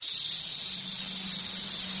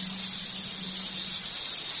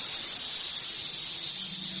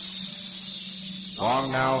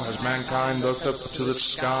Long now has mankind looked up to the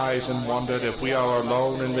skies and wondered if we are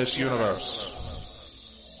alone in this universe.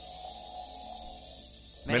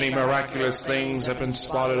 Many miraculous things have been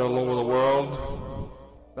spotted all over the world,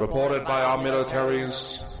 reported by our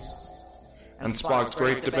militaries, and sparked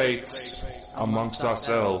great debates amongst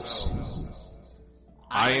ourselves.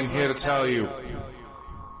 I am here to tell you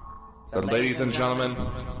that, ladies and gentlemen,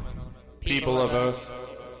 people of Earth,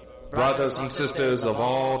 brothers and sisters of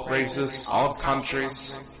all races, all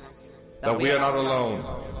countries, that we are not alone.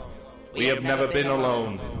 We have never been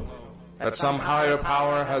alone. That some higher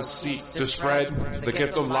power has sought to spread the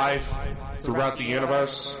gift of life throughout the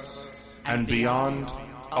universe and beyond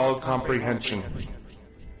all comprehension.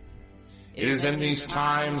 It is in these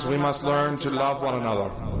times we must learn to love one another.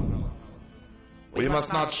 We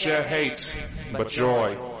must not share hate, but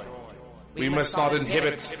joy. We must not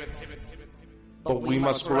inhibit, but we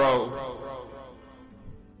must grow.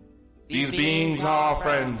 These beings are our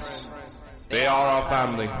friends. They are our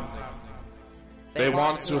family. They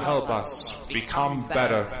want to help us become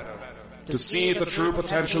better, to see the true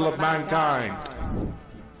potential of mankind.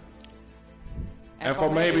 And for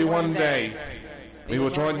maybe one day, we will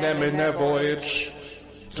join them in their voyage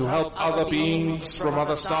to help other beings from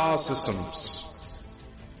other star systems.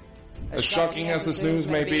 As shocking as this news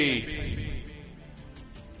may be,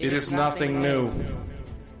 it is nothing new.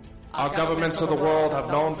 Our governments of the world have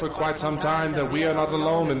known for quite some time that we are not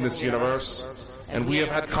alone in this universe, and we have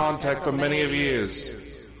had contact for many of years,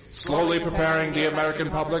 slowly preparing the American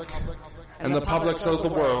public and the publics of the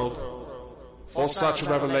world for such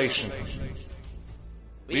revelation.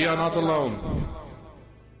 We are not alone,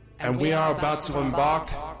 and we are about to embark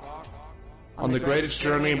on the greatest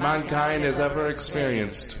journey mankind has ever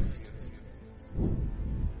experienced.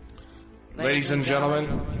 Ladies and gentlemen,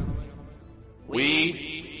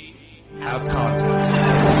 we have contact.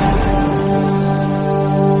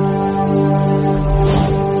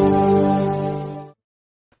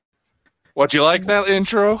 Would you like that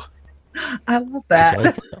intro? I love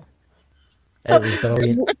that. It was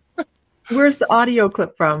brilliant. Where's the audio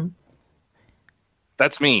clip from?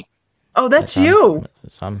 That's me. Oh, that's you.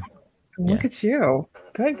 Yeah. Look at you.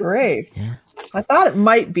 Good grief. Yeah. I thought it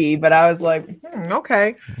might be, but I was like,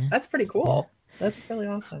 okay. Yeah. That's pretty cool. That's really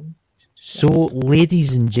awesome. So,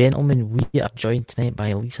 ladies and gentlemen, we are joined tonight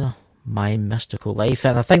by Lisa, my mystical life.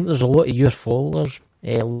 And I think there's a lot of your followers,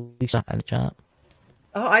 Lisa, in the chat.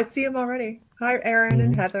 Oh, I see him already. Hi, Aaron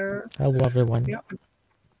and Heather. Hello, everyone. Yep.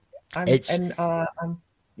 There's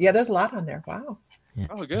a lot on there. Wow. Yeah.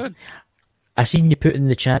 Oh, good. I seen you put in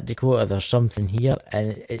the chat, Dakota, there's something here,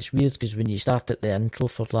 and it's weird because when you started the intro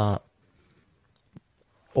for that,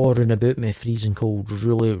 ordering about me freezing cold,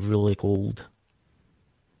 really, really cold,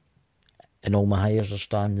 and all my hairs are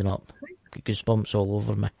standing up, goosebumps all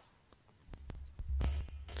over me.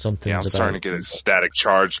 Yeah, I'm starting to get a static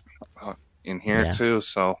charge in here too,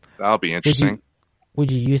 so that'll be interesting. What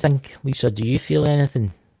do you think, Lisa? Do you feel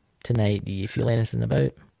anything tonight? Do you feel anything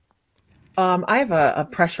about? I have a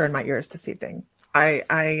pressure in my ears this evening. I've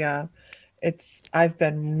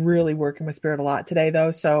been really working with spirit a lot today, though.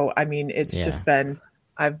 So I mean, it's just been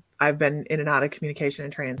I've been in and out of communication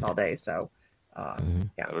and trance all day. So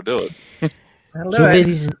That'll do it.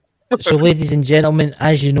 Ladies and gentlemen,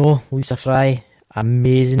 as you know, Lisa Fry,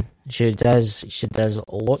 amazing. She does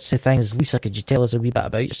lots of things. Lisa, could you tell us a wee bit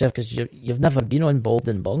about yourself? Because you've never been on Bald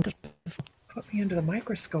and Bonkers before. Put me under the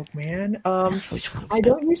microscope, man. I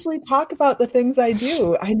don't usually talk about the things I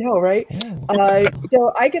do. I know, right?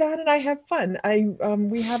 So I get on and I have fun.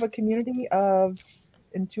 We have a community of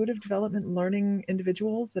intuitive development learning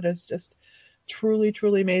individuals that is just truly,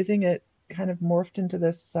 truly amazing. It kind of morphed into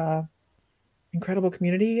this incredible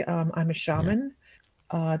community. I'm a shaman.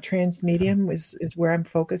 Trans medium is where I'm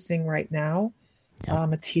focusing right now.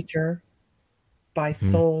 I'm a teacher by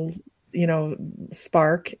soul,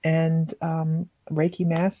 spark, and Reiki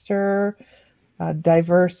master,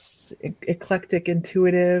 diverse, eclectic,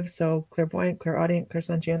 intuitive, so clairvoyant, clairaudient,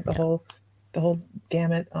 clairsentient, the whole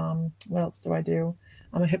gamut. What else do I do?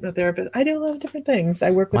 I'm a hypnotherapist. I do a lot of different things. I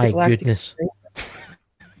work with the galactic. Goodness.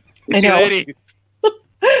 I know.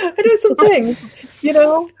 I do some things,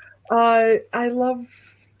 I love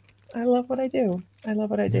what I do. I love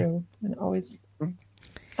what I do, and always.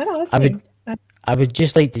 I know that's me. I would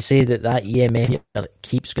just like to say that EMF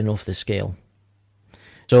keeps going off the scale.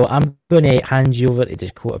 So I'm going to hand you over to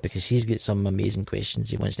Dakota because he's got some amazing questions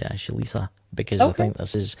he wants to ask you, Lisa. Because I think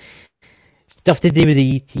this is stuff to do with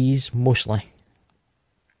the ETs mostly,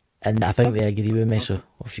 and I think they agree with me. So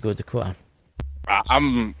off you go, Dakota.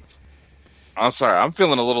 I'm sorry. I'm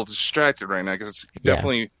feeling a little distracted right now because it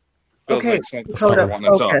definitely feels like something I want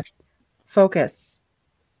to talk. Focus.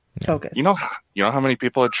 Yeah. Focus. You know how many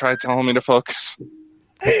people have tried telling me to focus?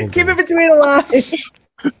 Keep it between the lines.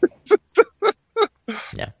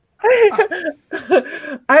 Yeah.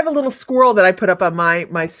 I have a little squirrel that I put up on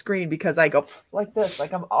my screen because I go like this,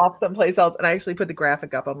 like I'm off someplace else, and I actually put the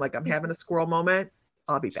graphic up. I'm like, I'm having a squirrel moment.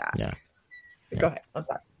 I'll be back. Yeah. Go ahead. I'm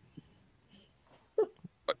sorry.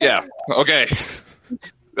 Yeah. Okay.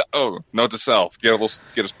 Oh, note to self: get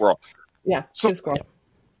a squirrel. Yeah. So, get a squirrel.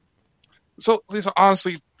 So, Lisa,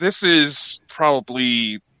 honestly, this is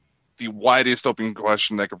probably the widest open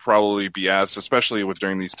question that could probably be asked, especially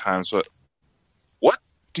during these times. But what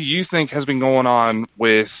do you think has been going on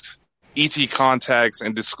with ET contacts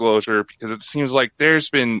and disclosure? Because it seems like there's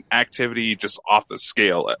been activity just off the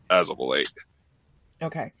scale as of late.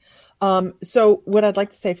 Okay. So what I'd like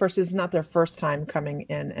to say first is it's not their first time coming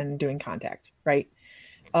in and doing contact, right?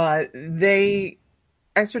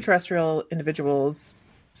 Extraterrestrial individuals,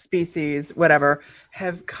 species, whatever,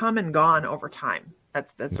 have come and gone over time.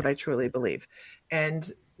 That's what I truly believe. And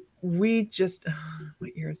we just, my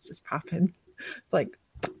ears just popping. Like,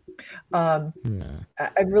 I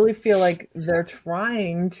really feel like they're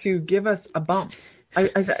trying to give us a bump.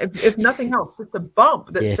 If nothing else, just a bump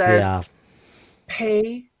that says,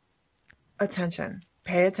 pay attention.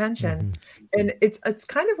 And it's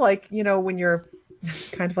kind of like, when you're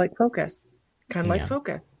kind of like focus,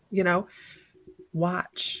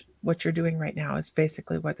 watch what you're doing right now is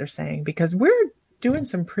basically what they're saying, because we're doing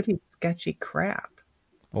some pretty sketchy crap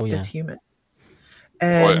as humans.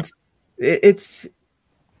 And it's,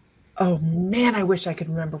 oh man, I wish I could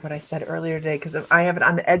remember what I said earlier today, because I have it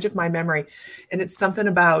on the edge of my memory. And it's something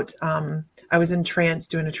about, I was in trance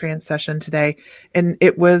doing a trance session today, and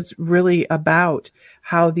it was really about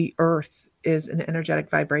how the earth is an energetic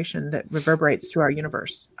vibration that reverberates through our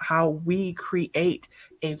universe, how we create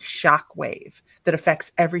a shock wave that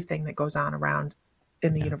affects everything that goes on around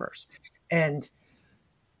in the universe. And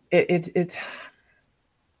it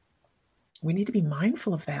we need to be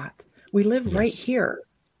mindful of that. We live right here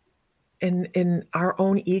in our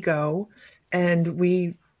own ego, and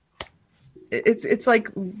it's like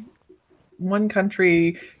one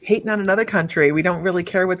country hating on another country. We don't really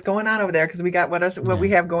care what's going on over there because we got what we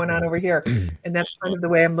have going on over here. And that's kind of the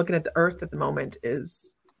way I'm looking at the earth at the moment,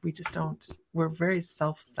 is we're very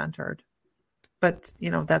self-centered, but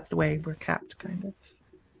that's the way we're kept, kind of.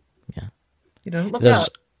 Look up.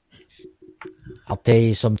 I'll tell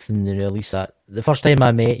you something, Lisa. The first time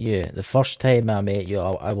I met you,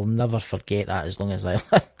 I will never forget that as long as I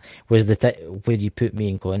live, was where you put me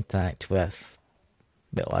in contact with,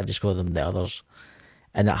 well, I just call them the others.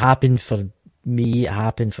 And it happened for me, it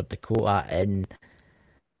happened for Dakota, and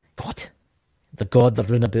they're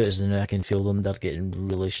running about us now. I can feel them, they're getting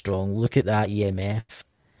really strong. Look at that EMF.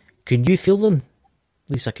 Can you feel them,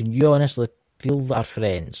 Lisa? Can you honestly feel our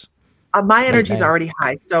friends? My energy's already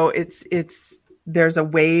high, so there's a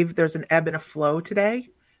wave, there's an ebb and a flow today.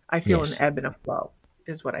 I feel an ebb and a flow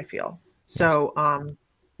is what I feel. So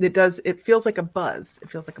it feels like a buzz.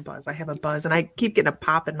 I have a buzz, and I keep getting a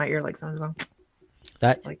pop in my ear, like someone's going.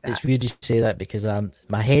 It's weird you say that, because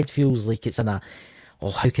my head feels like it's in a,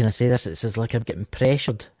 how can I say this? It's like I'm getting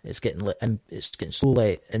pressured. It's getting so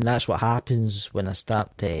light, and that's what happens when I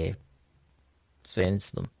start to sense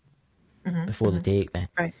them before they take me.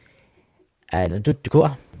 Right. And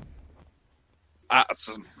Dakota.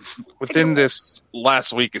 Within this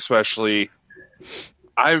last week, especially,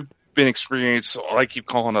 I've been experiencing what I keep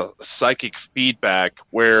calling a psychic feedback,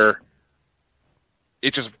 where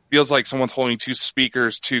it just feels like someone's holding two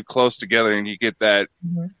speakers too close together, and you get that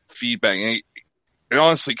feedback. And it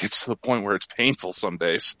honestly gets to the point where it's painful some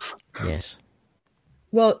days. Yes.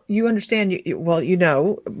 Well, you understand. Maybe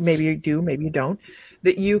you do, maybe you don't,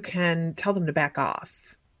 that you can tell them to back off.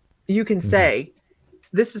 You can say,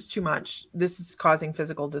 this is too much. This is causing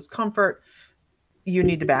physical discomfort. You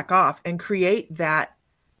need to back off, and create that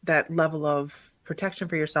level of protection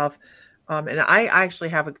for yourself. And I actually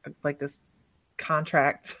have this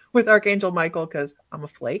contract with Archangel Michael, because I'm a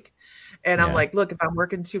flake. And I'm like, look, if I'm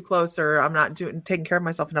working too close or I'm not taking care of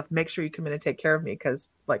myself enough, make sure you come in and take care of me. Because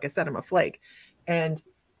like I said, I'm a flake. And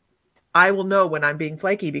I will know when I'm being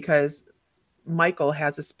flaky, because Michael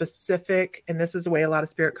has a specific, and this is the way a lot of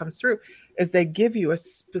spirit comes through, is they give you a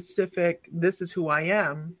specific, this is who I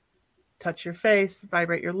am. Touch your face,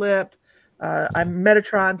 vibrate your lip. I'm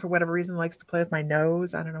Metatron, for whatever reason, likes to play with my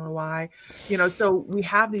nose. I don't know why. So we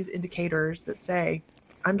have these indicators that say,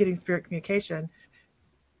 I'm getting spirit communication.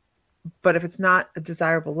 But if it's not a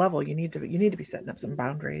desirable level, you need to be setting up some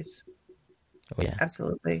boundaries. Oh yeah,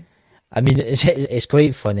 absolutely. I mean, it's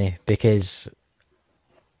quite funny, because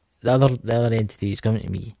the other entity is coming to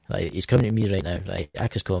me. Right, he's coming to me right now. Right, I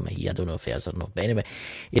just call him a he. I don't know if he is or not, but anyway,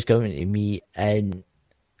 he's coming to me, and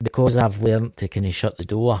because I've learned to kind of shut the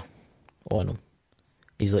door on him,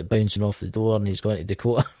 he's like bouncing off the door, and he's going to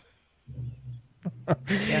Dakota.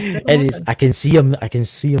 And I can see him. I can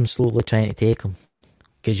see him slowly trying to take him,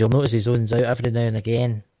 because you'll notice he zones out every now and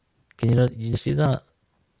again. Can you not? You see that?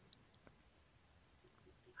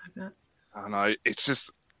 I don't know. It's just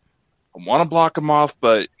I want to block him off,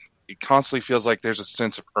 but it constantly feels like there's a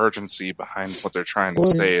sense of urgency behind what they're trying to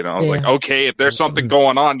say. And I was like, okay, if there's something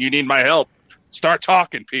going on, you need my help. Start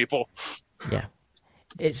talking, people. Yeah.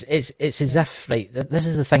 It's as if, right, this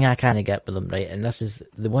is the thing I kind of get with them, right, and this is,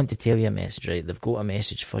 they want to tell you a message, right, they've got a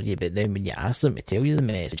message for you, but then when you ask them to tell you the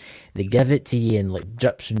message, they give it to you in, like,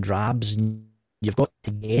 drips and drabs, and you've got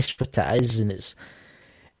to guess what it is, and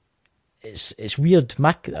it's weird.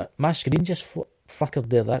 My screen just flickered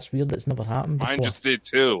there. That's weird. That's never happened before. Mine just did,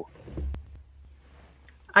 too.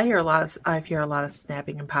 I hear a lot of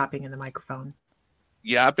snapping and popping in the microphone.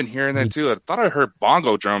 Yeah, I've been hearing that, too. I thought I heard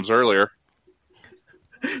bongo drums earlier.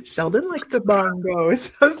 Sheldon likes the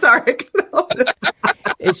bongos. I'm sorry.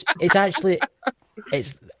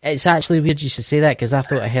 It's actually weird you should say that, because I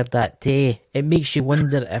thought I heard that too. It makes you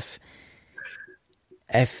wonder if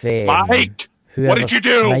Mike, what did you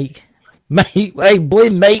do? Mike, I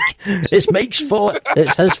blame Mike. It's Mike's fault.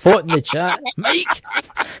 It's his fault in the chat. Mike.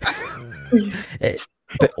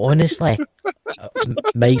 But honestly,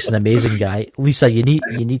 Mike's an amazing guy. Lisa, you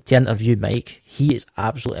need to interview Mike. He is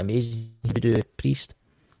absolutely amazing. Who do Priest?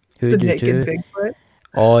 Who do too? Bigfoot?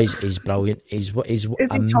 Oh, he's brilliant. He's is he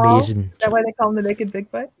amazing. Tall? Is that why they call him the Naked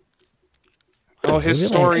Bigfoot? Oh, his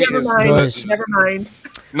story is... Never mind.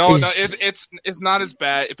 No, it's not as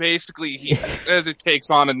bad. Basically, he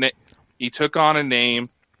took on a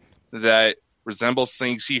name that resembles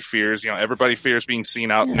things he fears. You know, everybody fears being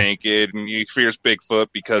seen out naked, and he fears Bigfoot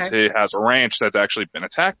because he has a ranch that's actually been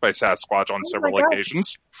attacked by Sasquatch on several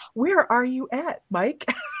occasions. Where are you at, Mike?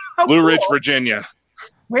 Blue Ridge, Virginia.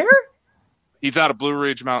 Where? He's out of Blue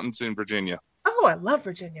Ridge Mountains in Virginia. Oh, I love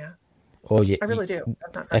Virginia. Oh, yeah, I really do.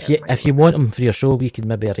 If you want him for your show, we can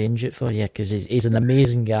maybe arrange it for you, because he's an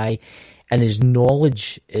amazing guy, and his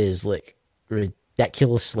knowledge is like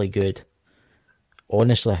ridiculously good.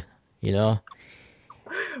 Honestly, you know.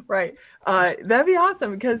 Right. That'd be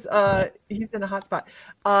awesome, because he's in a hot spot.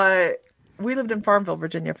 We lived in Farmville,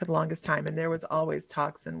 Virginia for the longest time, and there was always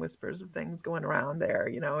talks and whispers of things going around there,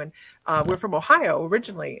 you know. And we're from Ohio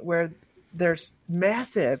originally, where there's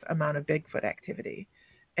massive amount of Bigfoot activity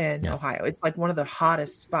in Ohio. It's like one of the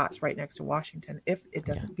hottest spots right next to Washington, if it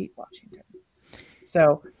doesn't beat Washington.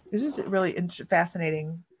 So this is a really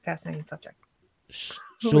fascinating subject. So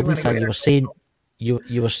Lisa,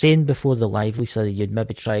 you were saying before the live, Lisa, you'd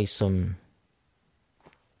maybe try some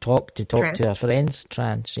talk to our friends.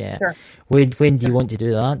 Trans, yeah. Sure. When do you want to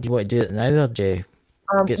do that? Do you want to do it now, or do you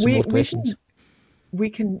get some more questions? We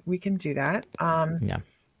can do that.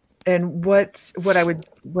 And what I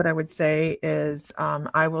would say is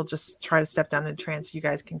I will just try to step down in trance so you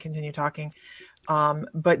guys can continue talking.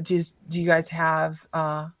 But do you guys have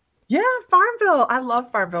Farmville? I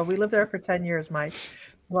love Farmville. We lived there for 10 years, Mike.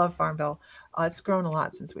 Love Farmville. It's grown a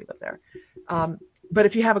lot since we lived there. But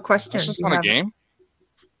if you have a question, that's just not a game.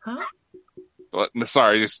 Huh?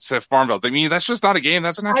 Sorry, you said Farmville. I mean, that's just not a game.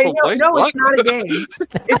 That's an actual place. No, it's not a game.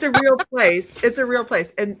 It's a real place. It's a real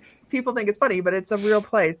place, and people think it's funny, but it's a real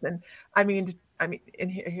place. And I mean, in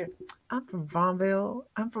here, I'm from Farmville.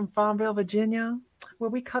 I'm from Farmville, Virginia, where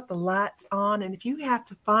we cut the lights on. And if you have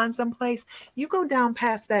to find someplace, you go down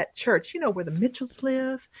past that church, you know, where the Mitchells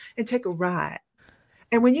live, and take a ride.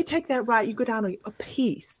 And when you take that ride, you go down a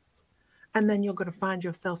piece, and then you're going to find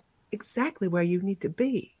yourself exactly where you need to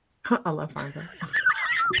be. I love Farmville.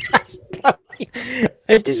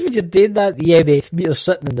 It's just when you did that, the MF meter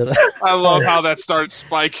sitting in there. I love how that started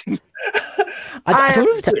spiking. I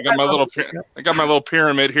got my little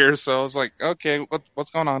pyramid here, so I was like, okay,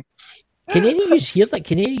 what's going on? Can any of you hear that?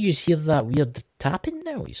 Can any of you hear that weird tapping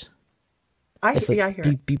noise? I hear it.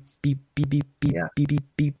 Beep, beep, beep, beep, beep, beep, beep, beep,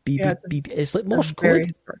 beep, beep, beep. It's like Morse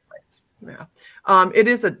code. Yeah. It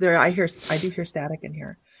is I do hear static in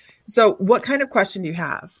here. So what kind of question do you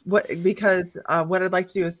have? Because what I'd like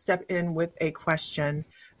to do is step in with a question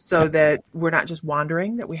so that we're not just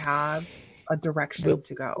wandering, that we have a direction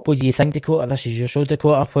to go. What do you think, Dakota? This is your show,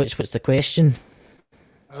 Dakota. What's the question?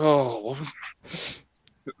 Oh,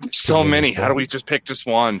 so many. How do we just pick just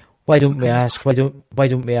one? Why don't we ask?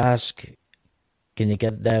 Can you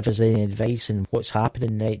give us any advice on what's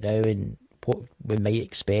happening right now and what we might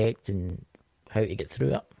expect and how to get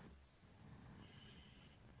through it?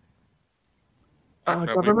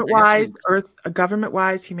 Government-wise,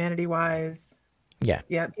 government-wise, humanity-wise. Yeah.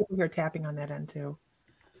 Yeah, people here tapping on that end too.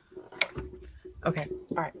 Okay,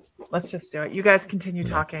 all right. Let's just do it. You guys continue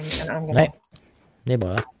talking, and I'm gonna. Right. No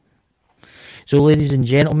bother. So, ladies and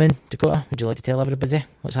gentlemen, Dakota, would you like to tell everybody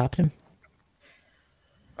what's happening?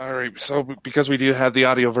 All right. So, because we do have the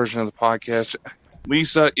audio version of the podcast,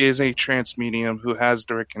 Lisa is a trance medium who has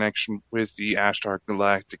direct connection with the Ashtar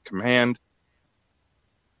Galactic Command.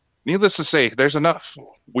 Needless to say, there's enough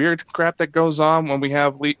weird crap that goes on when we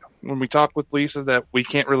talk with Lisa that we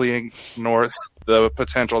can't really ignore the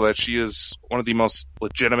potential that she is one of the most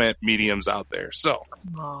legitimate mediums out there. So,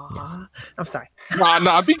 Aww. I'm sorry.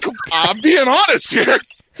 I'm being honest here.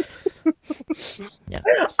 Yeah.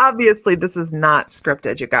 Obviously, this is not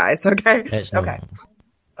scripted, you guys. Okay. It's not.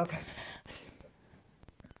 Okay.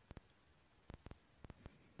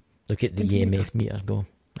 Look at the EMF meter go.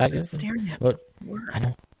 It's staring at me. I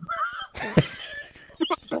know.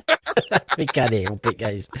 We can't help it,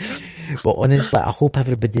 guys. But honestly, I hope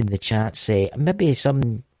everybody in the chat say, maybe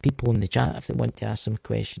some people in the chat if they want to ask some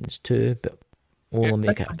questions too, but we'll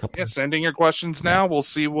make it a couple. Yeah, send in your questions now. We'll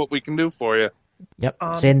see what we can do for you. Yep,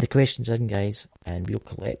 send the questions in, guys, and we'll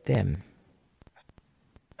collect them.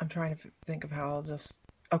 I'm trying to think of how I'll just.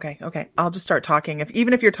 Okay. I'll just start talking.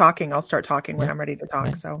 Even if you're talking, I'll start talking when I'm ready to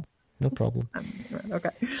talk. So no problem. Okay.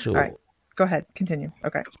 So, all right. Go ahead. Continue.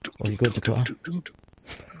 Okay. Well, you go to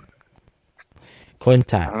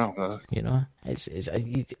contact. I don't know. You know,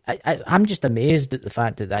 I'm just amazed at the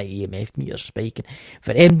fact that EMF meter's spiking.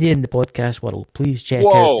 For MD in the podcast world, please check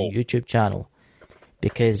out the YouTube channel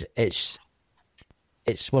because it's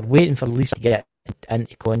we're waiting for Lisa to get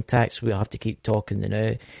into contact, so we have to keep talking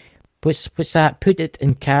now. What's that? Put it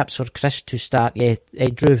in caps for Chris to start. Yeah,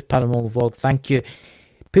 Drew Paranormal Vlog, thank you.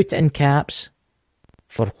 Put it in caps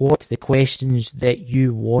for what the questions that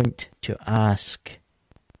you want to ask,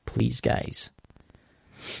 please, guys.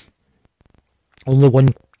 Only one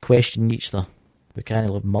question each, though. We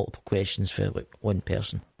can't have multiple questions for like one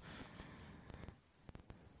person.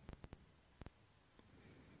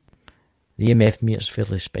 The EMF meter's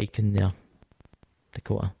fairly spiking there,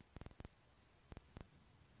 Dakota.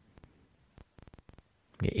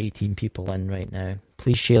 We got 18 people in right now.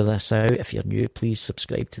 Please share this out. If you're new, please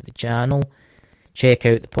subscribe to the channel. Check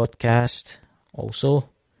out the podcast also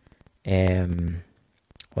on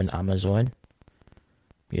Amazon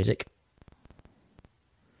Music.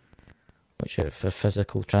 Watch out for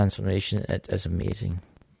physical transformation. It is amazing.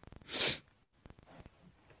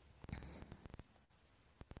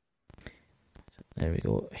 There we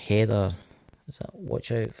go. Heather, is that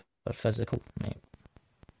watch out for physical? Right.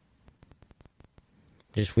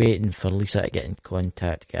 Just waiting for Lisa to get in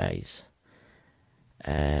contact, guys.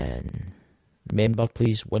 And remember,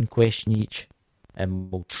 please, one question each,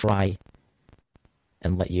 and we'll try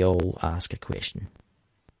and let you all ask a question.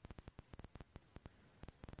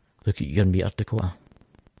 Look at your meter, Dakota.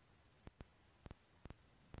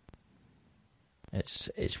 It's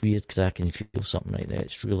weird because I can feel something right now.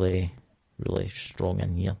 It's really, really strong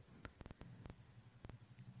in here.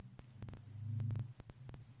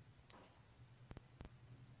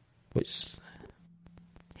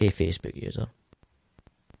 Hey, Facebook user.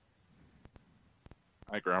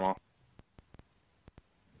 Hi, Grandma.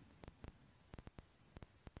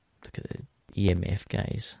 Look at the EMF,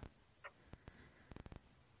 guys.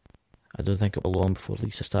 I don't think it'll be long before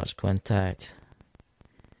Lisa starts contact.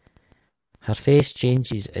 Her face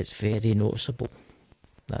changes, it's very noticeable.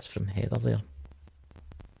 That's from Heather there.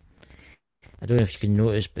 I don't know if you can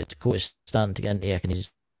notice, but Dakota's starting to get into a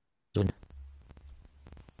zone.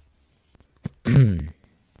 Let's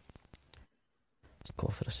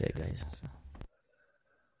cough for a sec, guys.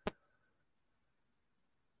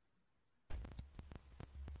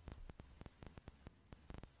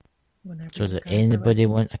 So does anybody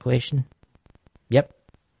want a question? Yep.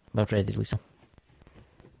 We're ready, Lisa.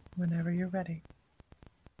 Whenever you're ready.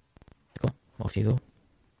 Go. Off you go.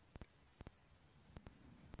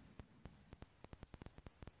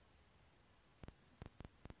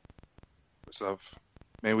 So,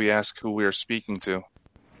 may we ask who we are speaking to?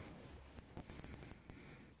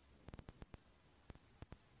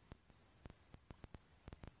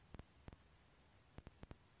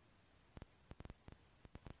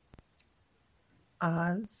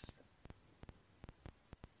 Oz.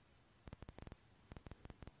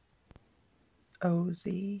 OZ.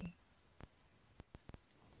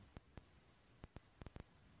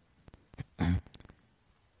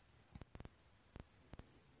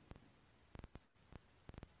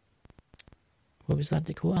 What was that,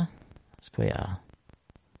 Dakota? That's quite a...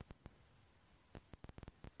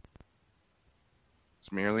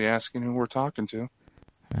 It's merely asking who we're talking to.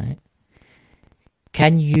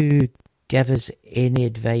 Can you give us any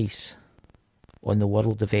advice on the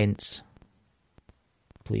world events,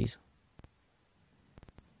 please?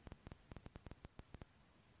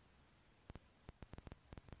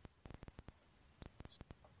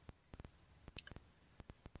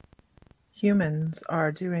 Humans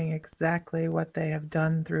are doing exactly what they have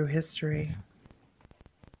done through history.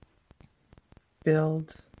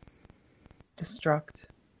 Build, destruct.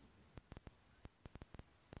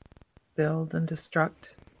 Build and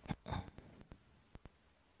destruct.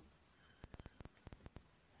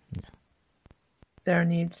 There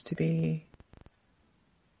needs to be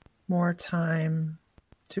more time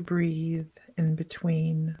to breathe in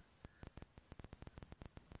between.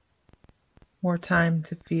 More time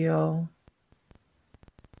to feel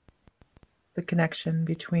the connection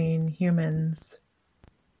between humans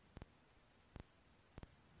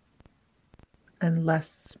and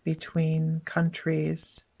less between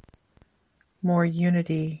countries. More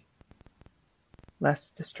unity,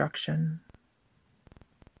 less destruction.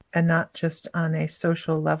 And not just on a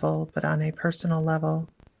social level, but on a personal level.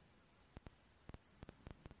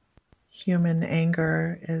 Human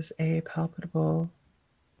anger is a palpable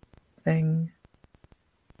thing.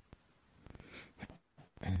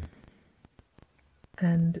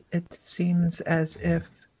 And it seems as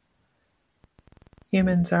if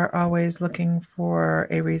humans are always looking for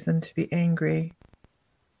a reason to be angry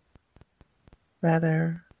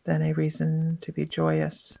rather than a reason to be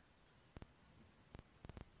joyous.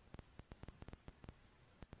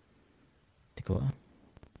 Dakota?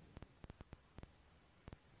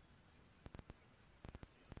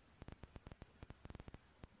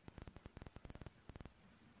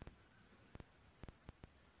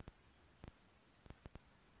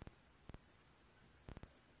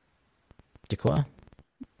 Dakota?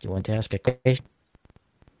 Do you want to ask a question?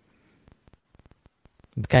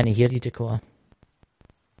 We can't hear you, Dakota.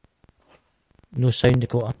 No sound,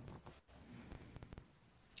 Dakota.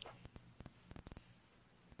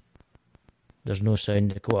 There's no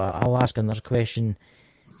sound, Dakota. I'll ask another question.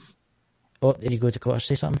 Oh, there you go, Dakota.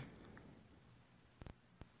 Say something.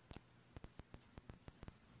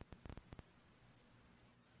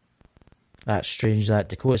 That's strange that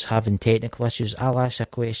Dakota's having technical issues. I'll ask a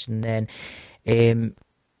question then. Can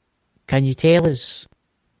you tell us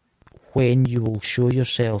when you will show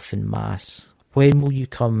yourself in mass? When will you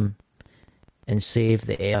come and save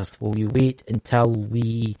the earth? Will you wait until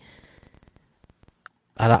we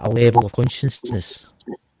are at a level of consciousness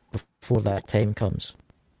before that time comes?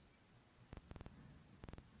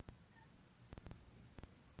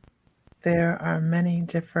 There are many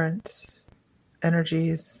different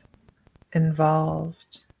energies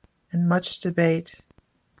involved and much debate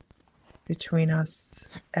between us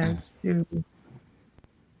as to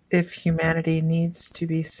if humanity needs to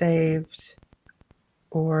be saved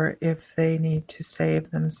or if they need to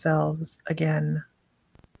save themselves again.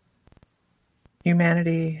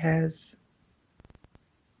 Humanity has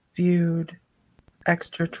viewed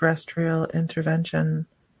extraterrestrial intervention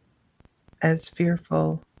as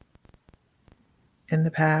fearful in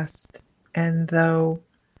the past, and though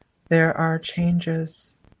there are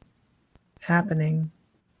changes happening,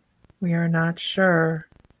 we are not sure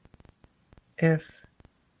if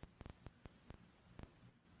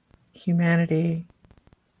humanity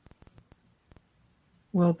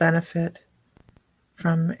will benefit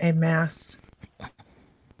from a mass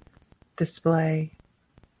display.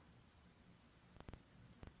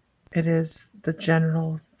 It is the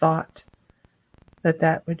general thought that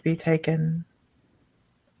that would be taken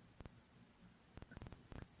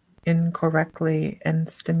incorrectly and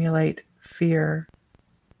stimulate fear,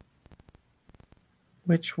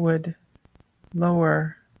 which would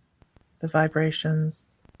lower the vibrations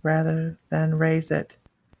rather than raise it.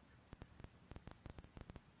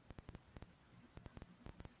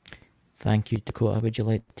 Thank you, Dakota. Would you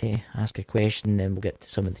like to ask a question, then we'll get to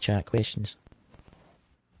some of the chat questions?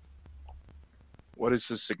 What is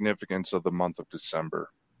the significance of the month of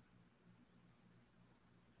December?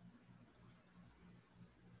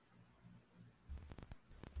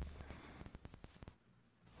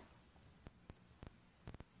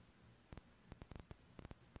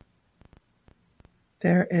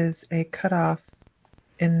 There is a cutoff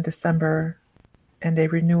in December and a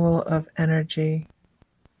renewal of energy,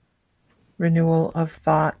 renewal of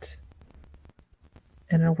thought,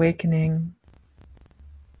 an awakening.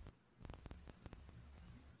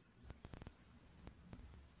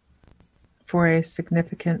 For a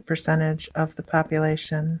significant percentage of the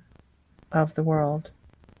population of the world.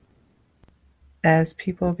 As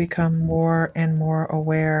people become more and more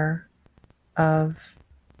aware of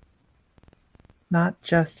not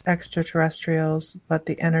just extraterrestrials, but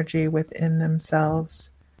the energy within themselves.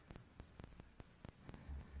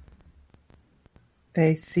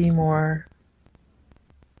 They see more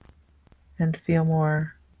and feel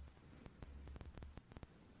more.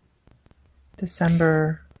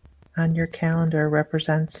 December on your calendar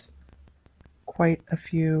represents quite a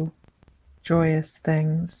few joyous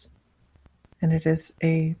things, and it is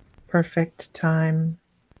a perfect time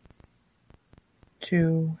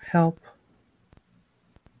to help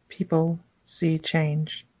people see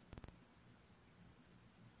change.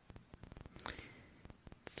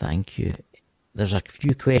 Thank you. There's a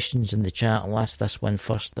few questions in the chat. I'll ask this one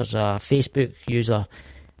first. There's a Facebook user.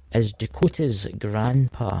 Is Dakota's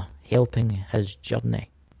grandpa helping his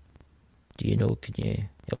journey? Do you know? Can you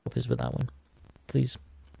help us with that one, please?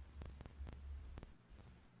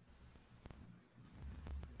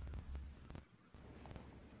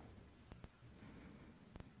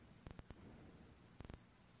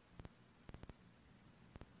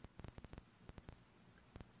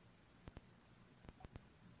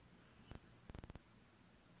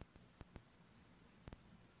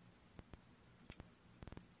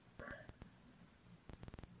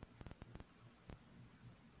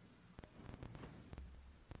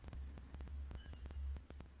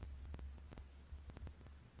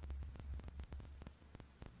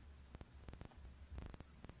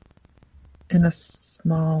 In a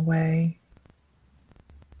small way,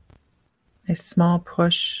 a small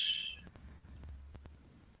push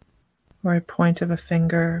or a point of a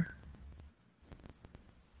finger,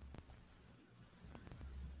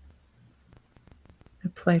 a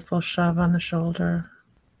playful shove on the shoulder,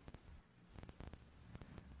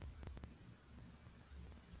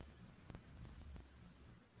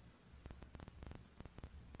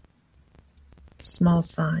 small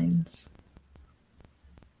signs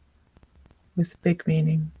with big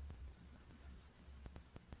meaning.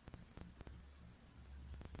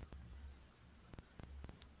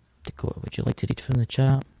 Dakota, would you like to read from the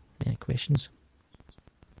chat? Any questions?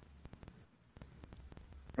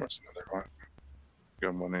 There's another one.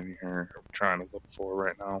 Good one in here. I'm trying to look for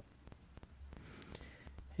right now.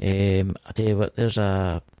 I tell you what, there's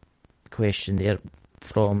a question there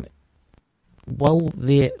from will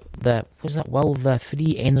the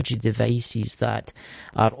free energy devices that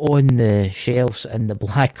are on the shelves in the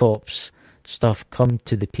Black Ops stuff come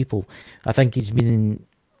to the people? I think he's meaning,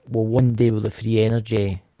 well, one day will the free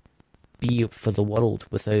energy be for the world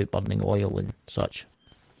without burning oil and such?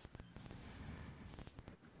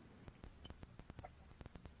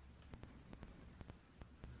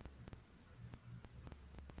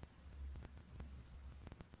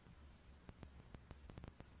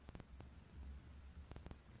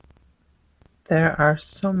 There are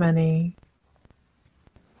so many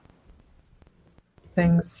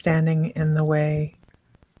things standing in the way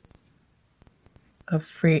of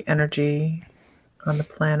free energy on the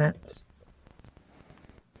planet.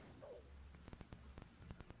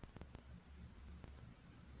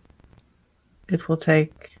 It will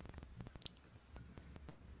take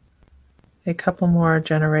a couple more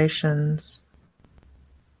generations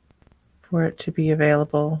for it to be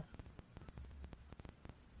available.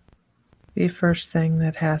 The first thing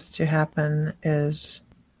that has to happen is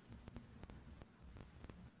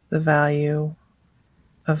the value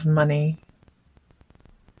of money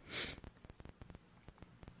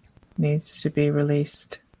needs to be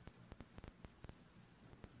released.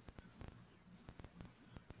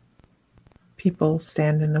 People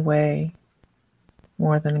stand in the way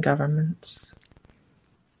more than governments.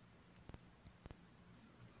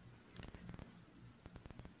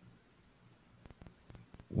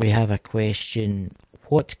 We have a question.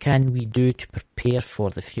 What can we do to prepare for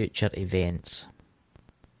the future events?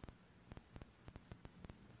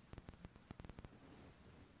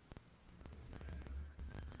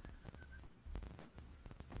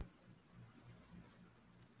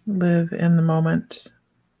 Live in the moment.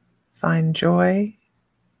 Find joy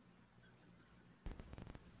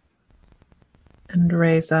and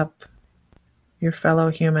raise up your fellow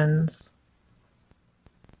humans.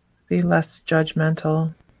 Be less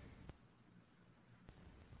judgmental.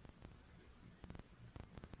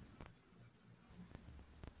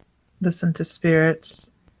 Listen to spirits.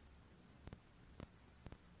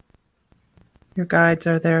 Your guides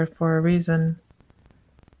are there for a reason,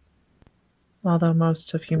 although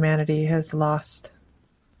most of humanity has lost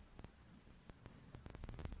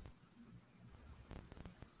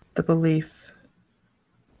the belief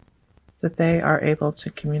that they are able to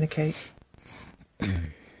communicate.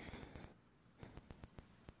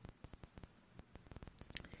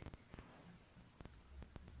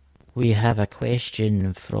 We have a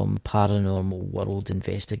question from Paranormal World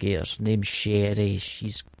Investigators. Named Sherry.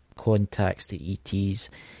 She's contacts the ETs.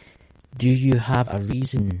 Do you have a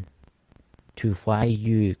reason to why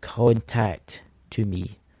you contact to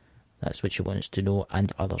me? That's what she wants to know,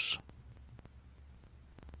 and others.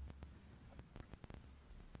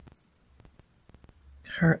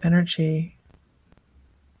 Her energy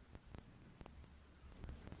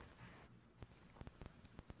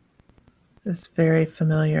is very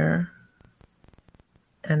familiar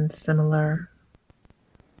and similar.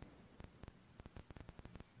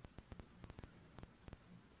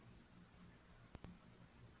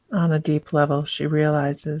 On a deep level, she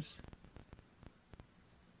realizes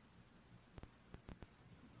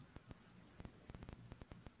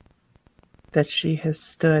that she has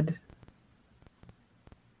stood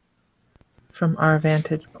from our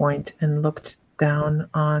vantage point and looked down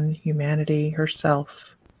on humanity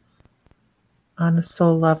herself on a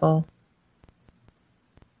soul level.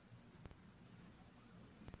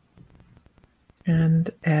 And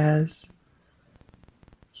as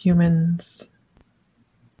humans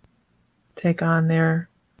take on their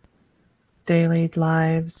daily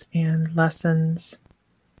lives and lessons,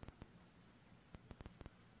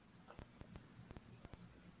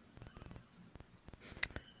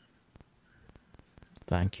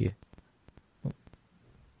 thank you.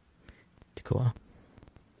 Dakota?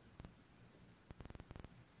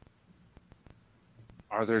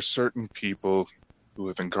 Are there certain people who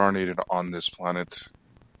have incarnated on this planet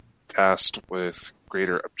tasked with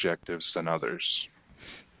greater objectives than others?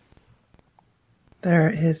 there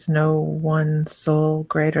is no one soul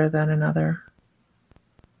greater than another.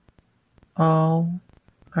 All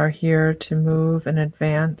are here to move and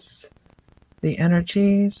advance the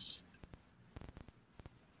energies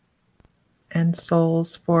and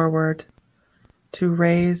souls forward to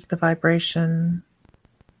raise the vibration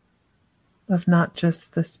of not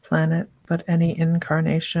just this planet, but any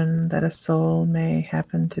incarnation that a soul may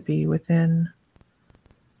happen to be within.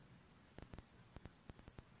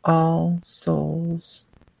 All souls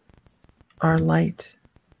are light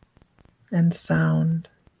and sound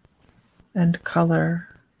and color,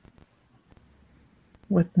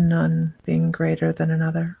 with none being greater than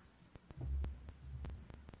another.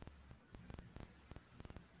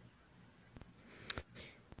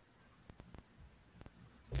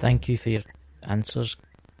 Thank you for your answers.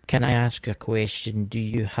 Can I ask a question? Do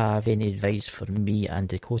you have any advice for me and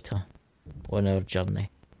Dakota on our journey?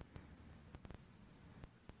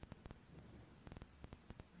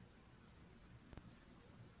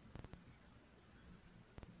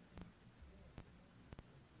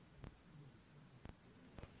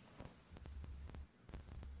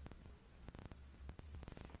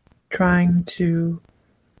 Trying to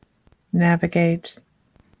navigate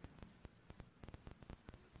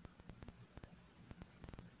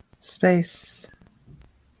space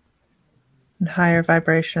and higher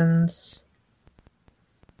vibrations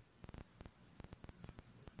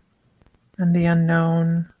and the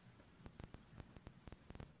unknown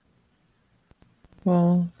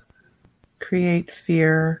will create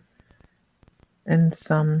fear in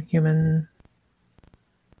some human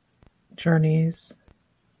journeys.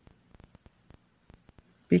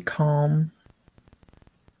 Be calm.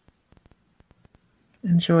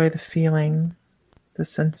 Enjoy the feeling, the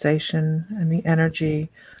sensation, and the energy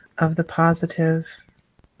of the positive.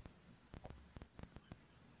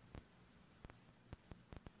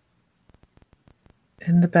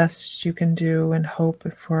 And the best you can do and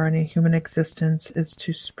hope for any human existence is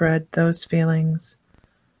to spread those feelings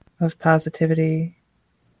of positivity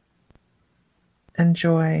and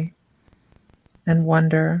joy and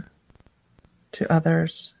wonder to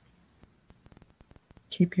others.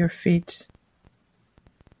 Keep your feet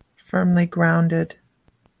firmly grounded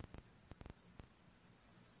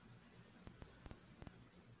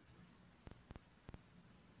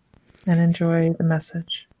and enjoy the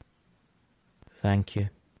message. Thank you.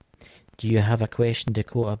 Do you have a question,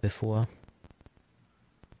 Dakota, before?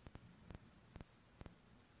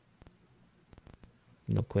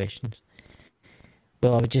 No questions.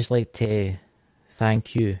 Well, I would just like to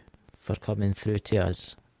thank you for coming through to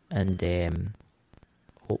us, and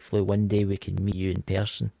hopefully one day we can meet you in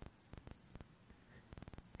person.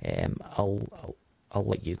 I'll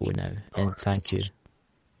let you go now, and thank you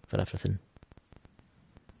for everything.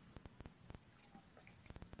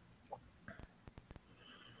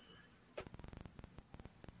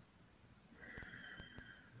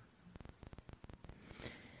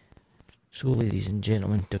 So, ladies and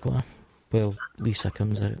gentlemen, Dakota, Lisa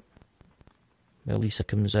comes out.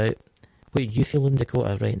 What are you feeling,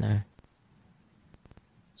 Dakota, right now?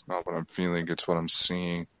 It's not what I'm feeling, it's what I'm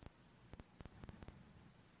seeing.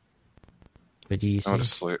 What do you say?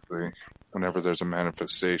 Notice lately, whenever there's a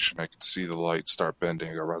manifestation, I can see the light start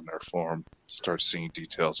bending around their form, start seeing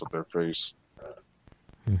details of their face.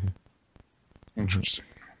 Mm-hmm. Interesting.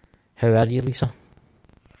 How are you, Lisa?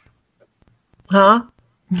 Huh?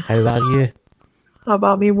 How are you? How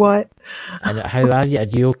about me? What? And how are you? Are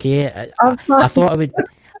you okay? I'm I fine.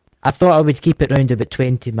 thought I would keep it round about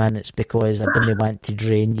 20 minutes because I didn't want to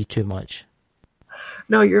drain you too much.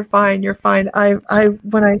 No, you're fine. You're fine.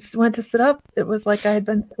 When I went to sit up, it was like I had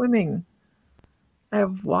been swimming. I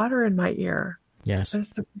have water in my ear. Yes.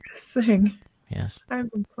 That's the weirdest thing. Yes.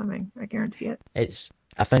 I've been swimming. I guarantee it.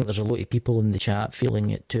 I think there's a lot of people in the chat feeling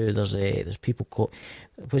it too. There's people called,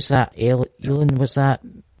 what's that? Elon, what's that?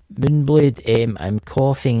 Moonblade. I'm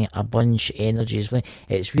coughing a bunch. Energy is.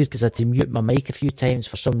 It's weird because I had to mute my mic a few times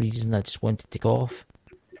for some reason. I just wanted to cough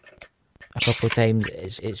a couple of times.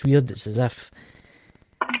 It's weird. It's as if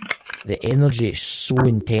the energy is so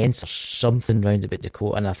intense or something round about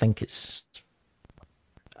Dakota, and I think it's.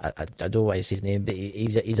 I don't know what is his name, but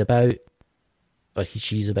he's about, or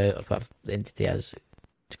she's about, or whatever the entity is.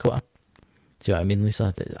 Dakota. See what I mean,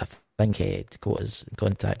 Lisa? I think Dakota's in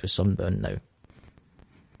contact with someone now.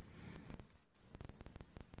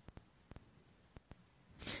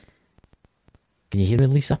 Can you hear me,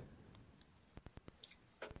 Lisa?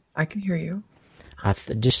 I can hear you.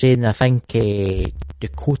 Just saying, I think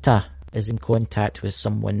Dakota is in contact with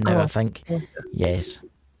someone now, I think. Yes.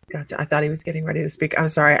 Gotcha. I thought he was getting ready to speak. I'm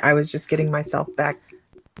sorry. I was just getting myself back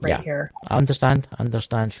here. I understand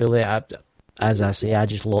fully. As I say, I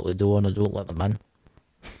just lock the door and I don't let them in.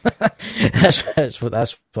 that's what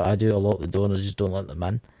I do. I lock the door and I just don't let them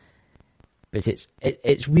in. But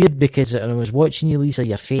it's weird because when I was watching you, Lisa,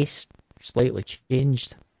 your face slightly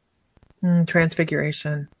changed.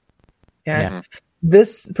 Transfiguration. Yeah.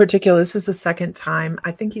 This is the second time.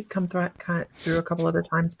 I think he's come through a couple other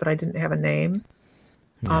times, but I didn't have a name.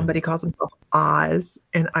 Yeah. But he calls himself Oz,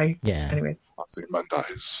 and anyways.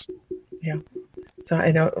 Ozymandias. Yeah. So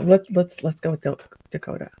I know. Let's go with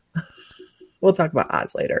Dakota. We'll talk about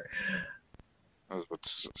Oz later. I was about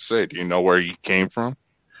to say, do you know where he came from?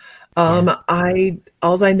 All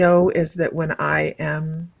I know is that when I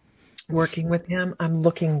am working with him, I'm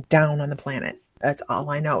looking down on the planet. That's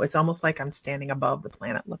all I know. It's almost like I'm standing above the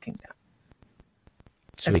planet looking down.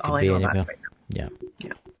 So that's all I know about it right now.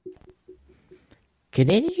 Yeah. Can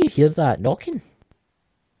any of you hear that knocking?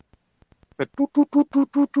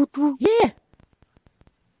 Yeah.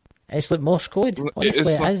 It's like Morse code.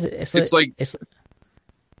 Honestly,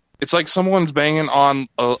 it's like someone's banging on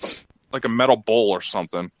a metal bowl or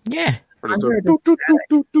something. Yeah.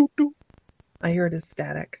 I hear it as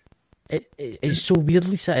static. It's so weird,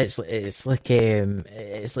 Lisa. It's like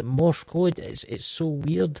Morse code. It's so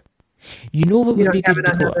weird. You know what? You don't have it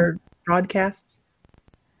on other broadcasts?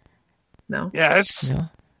 No. Yes. No.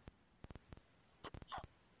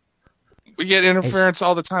 We get interference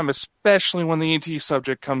all the time, especially when the ET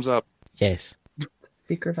subject comes up. Yes.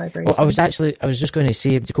 Speaker vibration. Well, I was just going to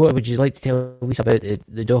say, Dakota, would you like to tell Lisa about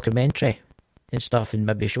the documentary and stuff, and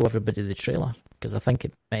maybe show everybody the trailer? Because I think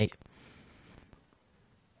it might.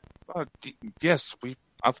 Yes,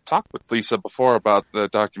 I've talked with Lisa before about the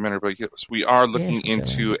documentary, but yes, we are looking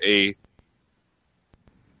into a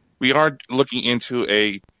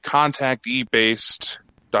contactee-based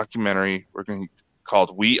documentary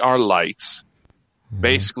called We Are Light,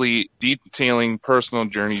 basically detailing personal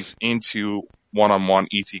journeys into one-on-one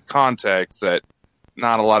ET contact that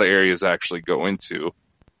not a lot of areas actually go into.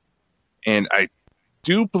 And I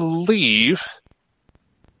do believe,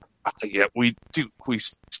 we do. We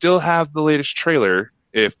still have the latest trailer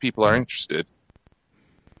if people are interested.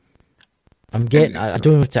 I don't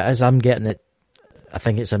know what it is. I'm getting it. I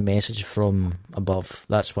think it's a message from above.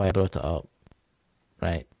 That's why I brought it up.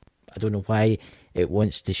 Right. I don't know why it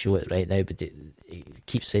wants to show it right now, but it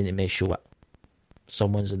keeps saying it may show it.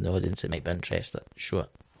 Someone's in the audience that might be interested. Show it.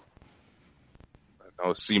 I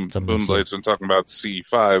know Moonblade's been talking about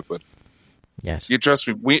CE5, but yes, you trust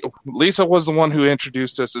me. Lisa was the one who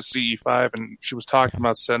introduced us to CE5, and she was talking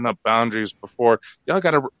about setting up boundaries before. Y'all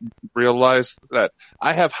got to realize that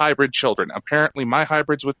I have hybrid children. Apparently, my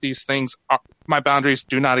hybrids with these things, my boundaries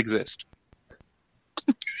do not exist.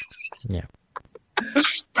 Yeah.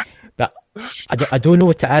 But I don't know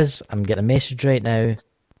what it is. I'm getting a message right now.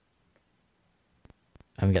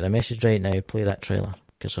 Play that trailer.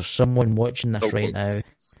 Because there's someone watching this right now.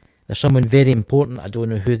 There's someone very important. I don't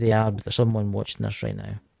know who they are, but there's someone watching this right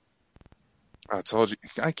now. I told you.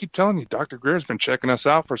 I keep telling you, Dr. Greer's been checking us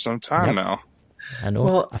out for some time now. I know.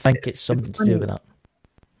 Well, I think it's something to do with that.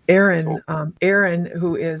 Aaron,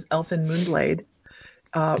 who is Elfin Moonblade,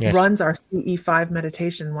 Yes. runs our CE5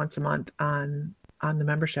 meditation once a month on the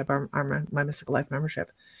membership, my Mystical Life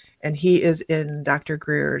membership, and he is in Dr.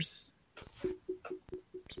 Greer's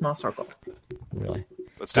small circle. Really.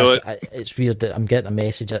 Let's do it. It's weird that I'm getting a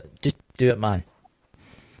message. Just do it, man.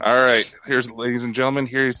 All right. Here's, ladies and gentlemen,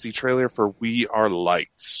 here's the trailer for We Are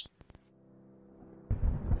Lights.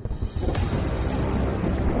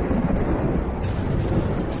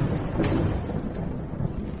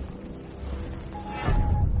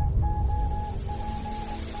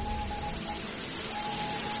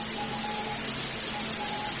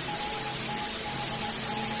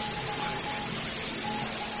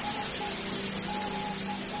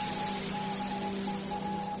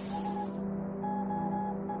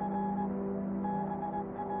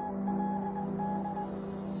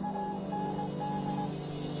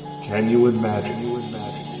 Can you imagine?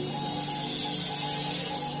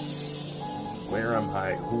 Where am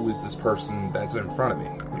I? Who is this person that's in front of me?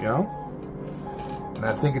 You know? And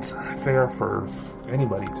I think it's fair for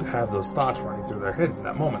anybody to have those thoughts running through their head in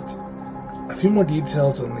that moment. A few more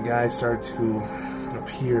details and the guy started to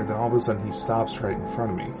appear, then all of a sudden he stops right in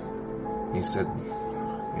front of me. He said,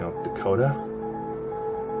 Dakota,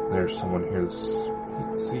 there's someone here to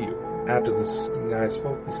see you. After this guy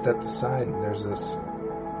spoke, he stepped aside and there's this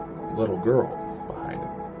little girl behind him.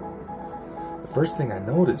 The first thing I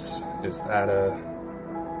noticed is that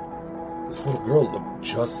this little girl looked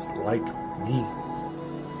just like me,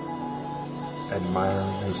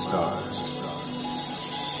 admiring the stars.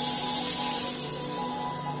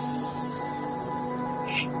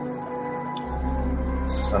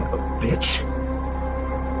 Son of a bitch.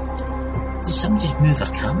 Did somebody just move her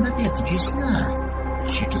camera there? Did you see that?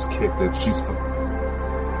 She just kicked it.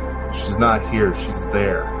 She's not here. She's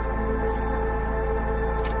there.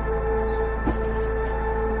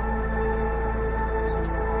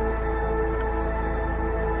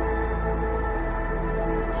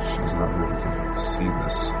 See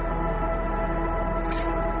this.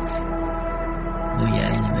 No,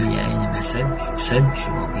 anyway, sound she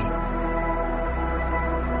will be.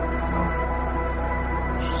 No.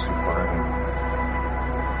 She's too far ahead.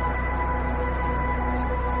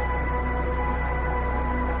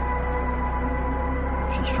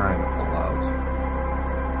 She's trying to pull out.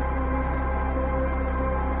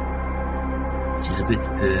 She's about to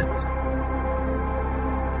poo.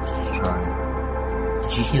 She's trying.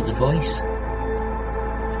 Did you hear the voice?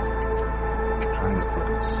 Trying to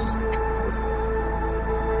focus.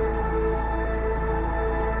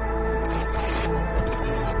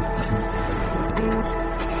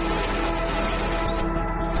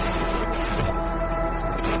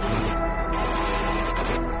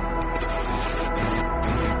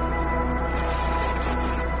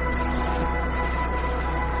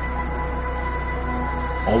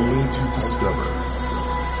 Only to discover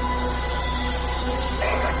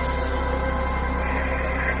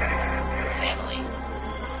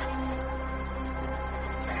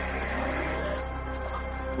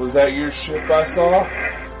was that your ship I saw?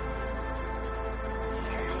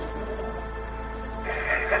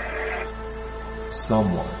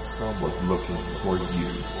 Someone was looking for you.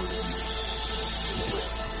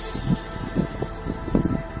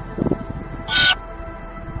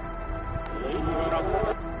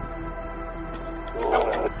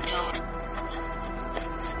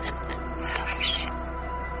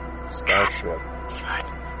 Starship.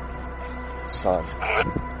 Sun.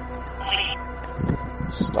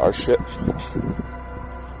 Starship.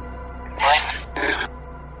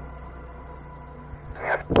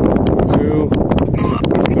 2,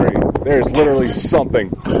 3. There's literally something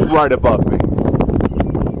right above me.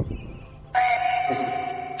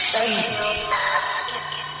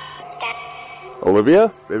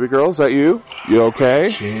 Olivia? Baby girl, is that you? You okay?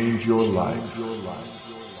 Change your life.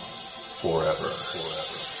 Forever.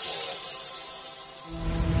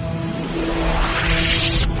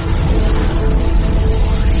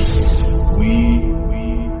 We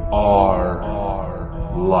are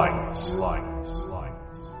light.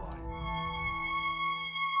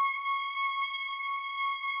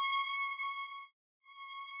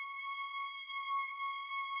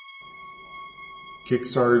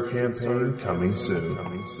 Kickstarter campaign coming soon.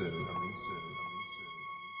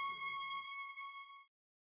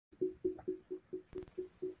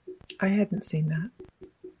 I hadn't seen that.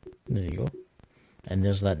 There you go. And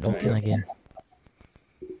there's that knocking again.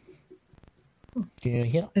 Can you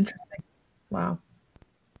hear it? Interesting. Wow.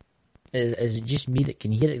 Is it just me that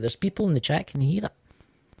can hear it? There's people in the chat can hear it.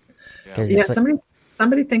 Yeah,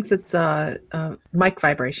 somebody thinks it's a mic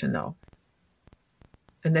vibration though,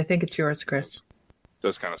 and they think it's yours, Chris.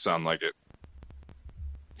 Does kind of sound like it.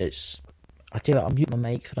 It's I tell you what, I'll mute my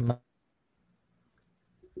mic for a minute.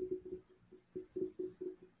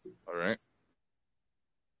 All right.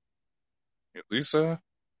 Yeah, Lisa?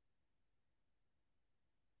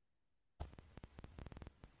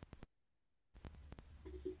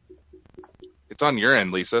 It's on your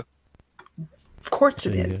end, Lisa. Of course So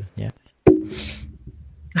it did. yeah.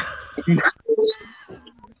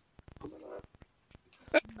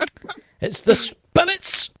 It's the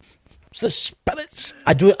spirits. It's the spirits.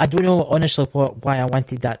 I don't know honestly why I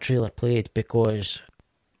wanted that trailer played, because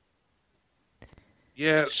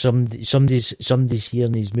Yeah, somebody's here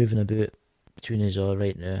and he's moving about between us all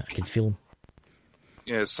right now. I can feel him.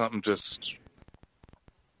 yeah, something just...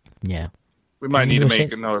 Yeah. We might And need you to know,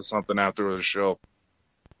 make a note of something after the show.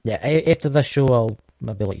 Yeah, after this show, I'll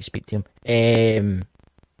maybe let you speak to him.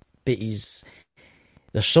 But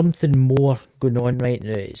there's something more going on right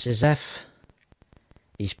now. It's as if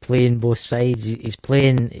he's playing both sides. He's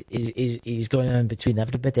going in between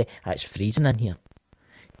everybody. It's freezing in here.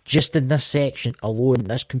 Just in this section alone,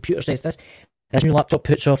 this computer says this new laptop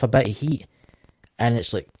puts off a bit of heat, and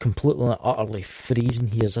it's like completely and utterly freezing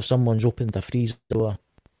here, as if someone's opened a freezer door.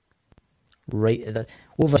 Right at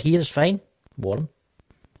over here's fine, warm.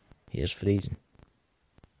 Here's freezing.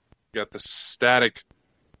 You got the static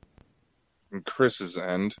from Chris's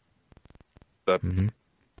end. The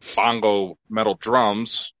bongo metal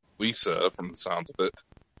drums. Lisa, from the sounds of it.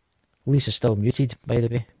 Lisa's still muted, by the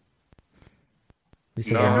way.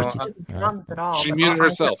 Lisa's No, I muted. don't hear the drums at all. She but muted I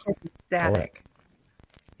herself. hear the static.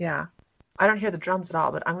 Yeah, I don't hear the drums at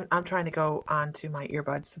all. But I'm trying to go onto my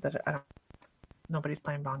earbuds so that nobody's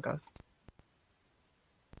playing bongos.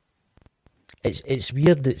 It's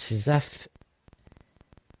weird. It's as if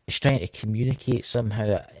it's trying to communicate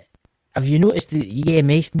somehow. Have you noticed the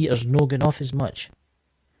EMF meter's not going off as much?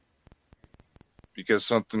 Because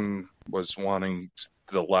something was wanting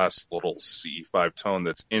the last little C5 tone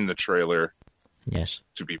that's in the trailer Yes.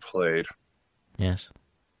 to be played. Yes.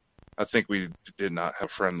 I think we did not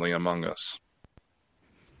have Friendly Among Us.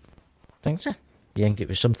 Think so? Do you think it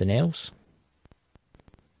was something else?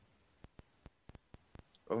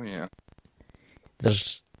 Oh yeah.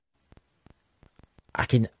 I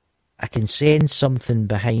can sense something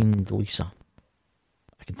behind Lisa.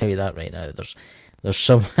 I can tell you that right now. There's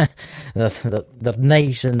some they're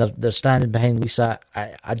nice and they're standing behind Lisa.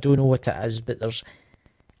 I don't know what it is, but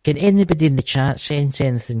can anybody in the chat sense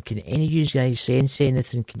anything? Can any of you guys sense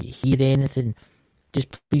anything? Can you hear anything?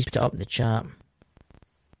 Just please put it up in the chat.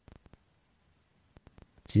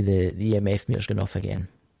 See the EMF meter's going off again.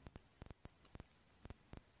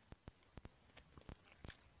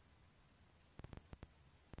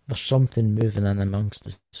 There's something moving in amongst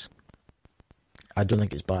us. I don't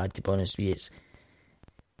think it's bad, to be honest with you.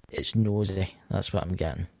 It's nosy. That's what I'm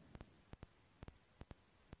getting.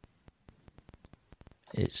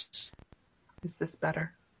 Is this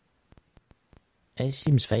better? It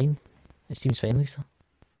seems fine. It seems fine, Lisa.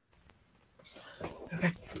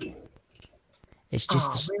 Okay. It's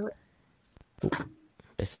just... really? Oh,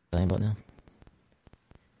 it's time about now.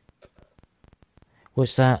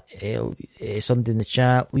 What's that? Somebody in the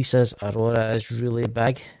chat. Lisa's Aurora is really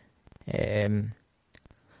big. A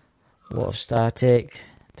lot of static.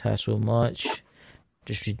 Thanks so much.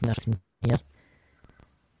 Just reading everything here.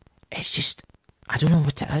 It's just... I don't know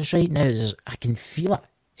what it is right now. I can feel it.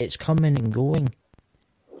 It's coming and going.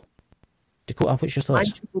 Dakota, what's your thoughts?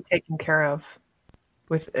 Mine should be taken care of.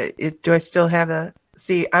 With it, do I still have a...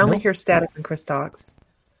 See, I only hear static when Chris talks.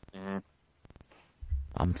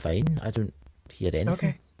 I'm fine. I don't hear anything.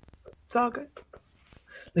 Okay. It's all good.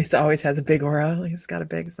 Lisa always has a big aura. Lisa's got a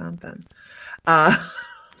big something.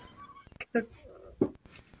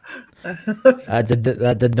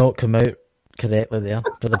 That did not come out correctly there.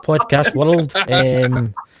 For the podcast world,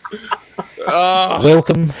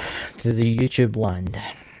 welcome to the YouTube land.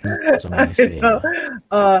 That's what I'm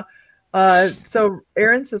gonna say. So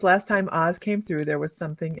Aaron says last time Oz came through, there was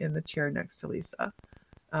something in the chair next to Lisa.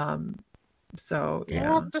 So yeah.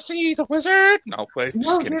 Want to see the wizard? No, wait.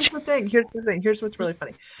 No, here's the thing. Here's what's really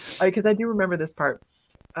funny, because I do remember this part.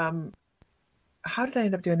 How did I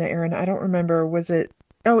end up doing that, Aaron? I don't remember. Was it?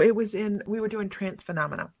 Oh, it was we were doing trance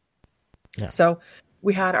phenomena. Yeah. So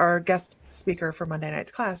we had our guest speaker for Monday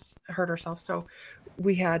night's class hurt herself, so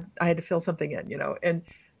I had to fill something in, and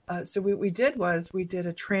so what we did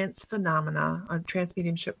a trance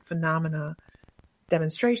mediumship phenomena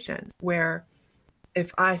demonstration where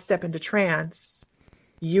if I step into trance,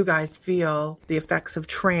 you guys feel the effects of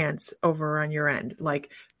trance over on your end,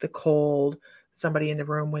 like the cold, somebody in the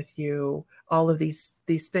room with you, all of these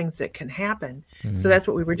things that can happen. Mm-hmm. So that's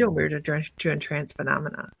what we were doing. We were doing trance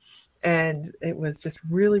phenomena. And it was just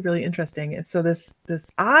really, really interesting. And so this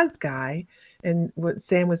Oz guy, and what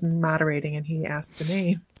Sam was moderating, and he asked the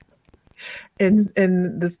name,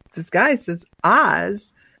 and this guy says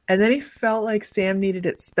Oz, and then he felt like Sam needed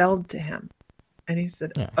it spelled to him, and he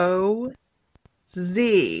said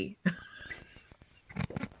O-Z.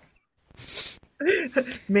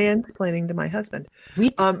 Mansplaining to my husband.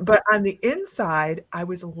 But on the inside, I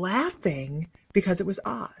was laughing because it was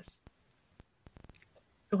Oz.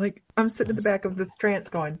 Like, I'm sitting in the back of this trance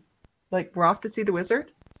going, like, we're off to see the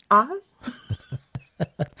wizard? Oz?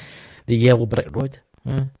 The yellow brick road.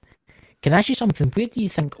 Can I ask you something? Where do you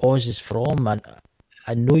think Oz is from?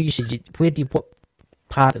 I know you said, what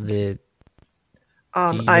part of the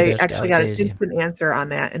I actually got an instant answer on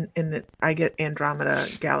that, in that I get Andromeda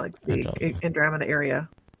Galaxy, Andromeda area.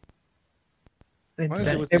 What is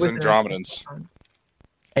it with these Andromedans?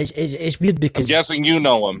 It's weird because I'm guessing you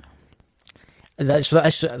know them. That's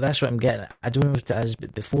what I'm getting. I don't know what it is,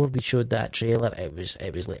 but before we showed that trailer, it was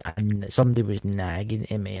like somebody was nagging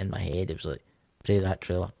at me in my head. It was like, play that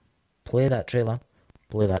trailer, play that trailer,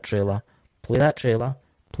 play that trailer, play that trailer,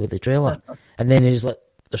 play the trailer, and then he's like,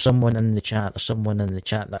 there's someone in the chat. There's someone in the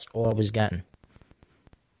chat. That's all I was getting.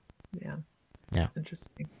 Yeah.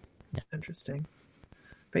 Interesting. Yeah. Interesting.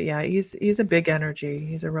 But yeah, he's a big energy.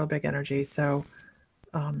 He's a real big energy. So,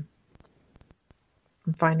 I'm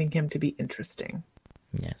finding him to be interesting.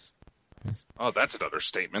 Yes. Oh, that's another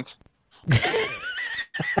statement.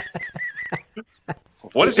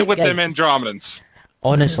 What is it with them Andromedans?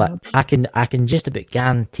 Honestly, I can just about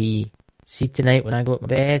guarantee. See, tonight when I go to my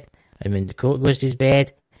bed, and when Dakota goes to his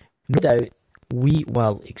bed, no doubt we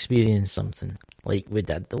will experience something like we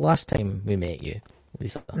did the last time we met you,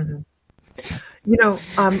 Lisa. Mm-hmm. You know,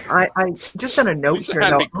 I just on a note Lisa here,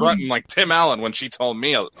 had though, me grunting like Tim Allen when she told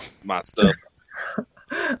me my stuff.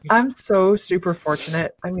 I'm so super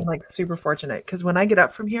fortunate. I mean, like, super fortunate, because when I get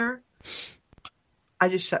up from here, I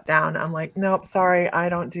just shut down. I'm like, nope, sorry, I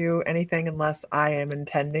don't do anything unless I am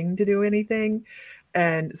intending to do anything.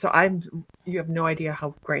 And so you have no idea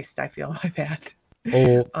how graced I feel I've had.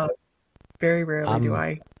 Oh, very rarely do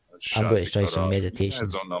I. I'm going to try some meditation. You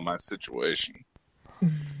guys don't know my situation.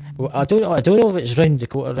 Well, I don't know if it's round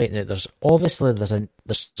Dakota right now. There's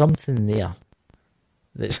something there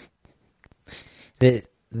that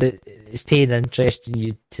is taking interest in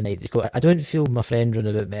you tonight, Dakota. I don't feel my friend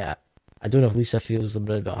running about me. I don't know if Lisa feels them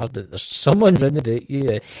round about her, but there's someone round about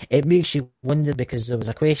you. It makes you wonder, because there was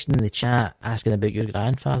a question in the chat asking about your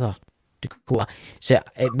grandfather, Dakota. So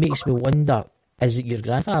it makes me wonder, is it your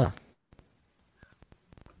grandfather?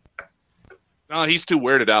 No, he's too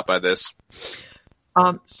weirded out by this.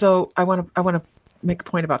 So I want to make a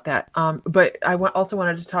point about that. But I also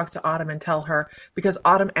wanted to talk to Autumn and tell her, because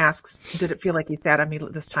Autumn asks, did it feel like he sat on me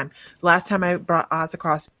this time? Last time I brought Oz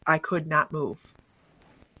across, I could not move.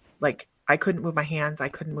 Like, I couldn't move my hands. I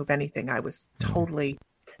couldn't move anything. I was totally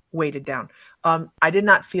weighted down. I did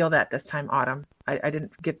not feel that this time, Autumn. I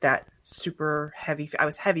didn't get that super heavy. I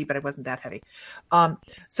was heavy, but I wasn't that heavy.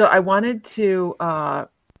 So I wanted to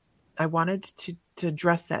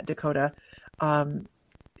address that, Dakota.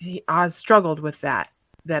 Oz struggled with that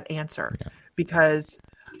answer, because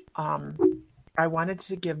I wanted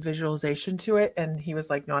to give visualization to it, and he was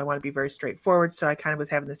like, no, I want to be very straightforward. So I kind of was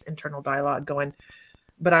having this internal dialogue going,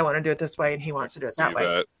 but I want to do it this way, and he wants to do it that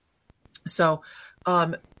way. So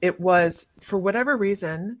it was, for whatever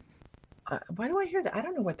reason, why do I hear that? I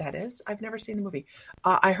don't know what that is. I've never seen the movie.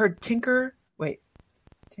 I heard Tinker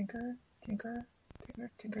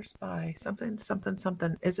Spy, something.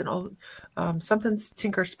 Is an old, something's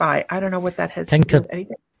Tinker Spy. I don't know what that has to do with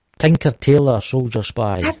anything. Tinker Tailor Soldier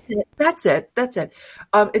Spy. That's it.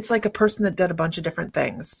 It's like a person that did a bunch of different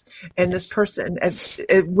things. And this person,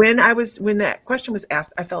 when that question was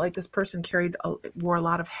asked, I felt like this person wore a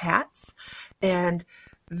lot of hats. And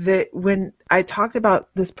when I talked about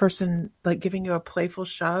this person, like, giving you a playful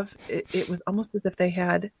shove, it was almost as if they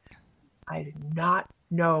had, I did not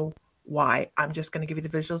know why. I'm just going to give you the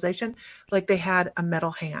visualization. Like, they had a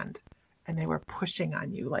metal hand and they were pushing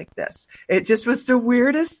on you like this. It just was the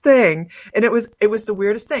weirdest thing. And it was the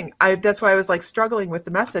weirdest thing. That's why I was like struggling with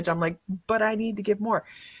the message. I'm like, but I need to give more.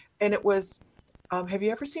 And it was, have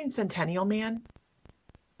you ever seen Centennial Man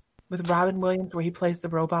with Robin Williams, where he plays the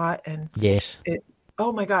robot? And yes.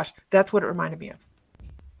 Oh my gosh, that's what it reminded me of.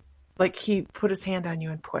 Like, he put his hand on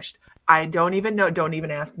you and pushed. I don't even know. Don't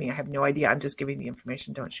even ask me. I have no idea. I'm just giving the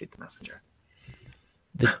information. Don't shoot the messenger.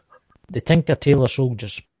 The Tinker Tailor Soldier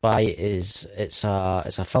Spy it's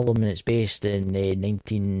a film, and it's based in the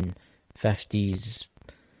 1950s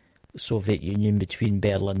Soviet Union, between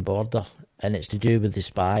Berlin border, and it's to do with the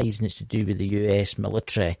spies, and it's to do with the US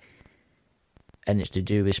military, and it's to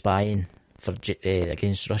do with spying for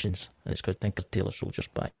against Russians, and it's called Tinker Tailor Soldier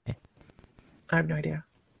Spy. I have no idea,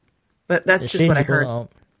 but that's It's just what I strange,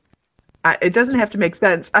 heard. It doesn't have to make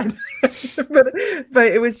sense, but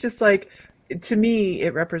it was just like, to me,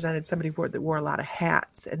 it represented somebody that wore a lot of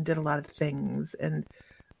hats and did a lot of things, and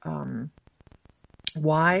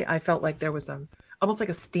why I felt like there was almost like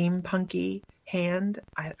a steampunky hand.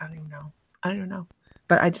 I don't even know. I don't know,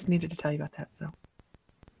 but I just needed to tell you about that. So.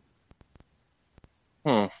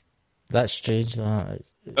 That's strange. That.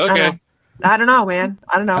 Okay. I don't know, man.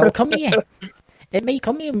 I don't know. It'll come to you. It may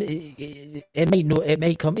come to him. It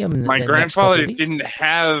may come to him. My grandfather didn't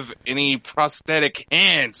have any prosthetic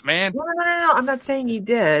hands, man. No. I'm not saying he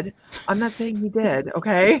did.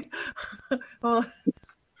 Okay. Well,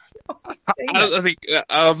 I think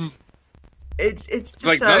it's just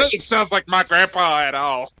like none of it sounds like my grandpa at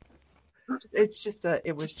all. It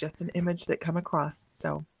was just an image that come across,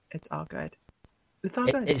 so it's all good. It's all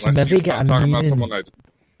good. It's maybe got a meaning.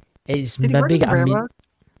 It's maybe got a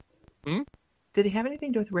meaning. Did he have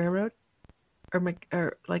anything to do with railroad, or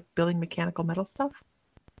like building mechanical metal stuff?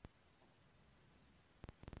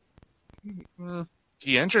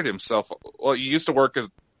 He injured himself. Well, he used to work as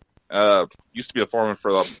used to be a foreman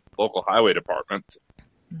for the local highway department.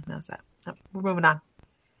 How's that? No, we're moving on.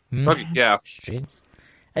 Okay, yeah. Strange.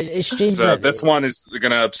 It's strange. So this one is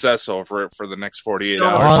going to obsess over it for the next 48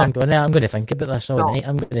 hours. Oh, I'm going to think about this all night.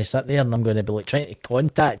 I'm going to sit there and I'm going to be like trying to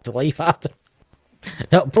contact life after.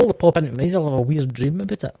 It'll probably pop into me. I'll have a weird dream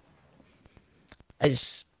about it.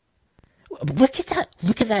 It's look at that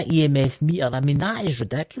EMF meter. I mean, that is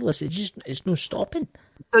ridiculous. It's no stopping.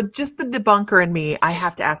 So just the debunker in me, I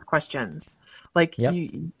have to ask questions. Like,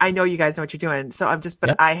 I know you guys know what you're doing. So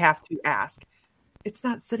I have to ask. It's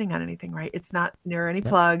not sitting on anything, right? It's not near any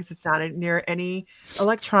plugs. It's not near any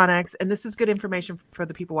electronics. And this is good information for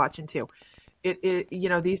the people watching too.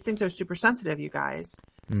 These things are super sensitive, you guys.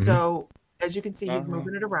 Mm-hmm. So as you can see, he's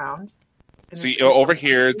moving it around. See, over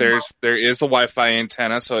here, there is a Wi-Fi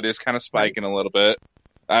antenna, so it is kind of spiking a little bit.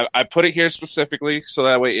 I put it here specifically so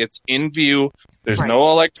that way it's in view. There's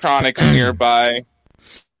no electronics nearby.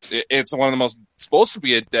 It's one of the most supposed to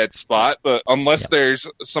be a dead spot, but unless there's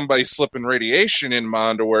somebody slipping radiation in my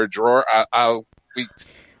underwear drawer, I'll be...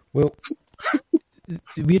 Well,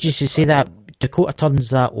 we just to say that Dakota turns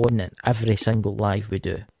that on in every single live we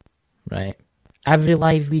do, right? Every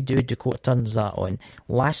live we do, Dakota turns that on.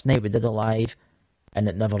 Last night we did a live, and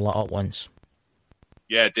it never lit up once.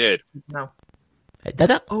 Yeah, it did. No. It did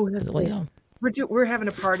it? Oh, did it light up? We're having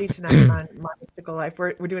a party tonight on My Mystical Life.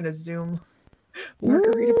 We're doing a Zoom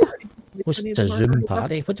margarita party. What's a Zoom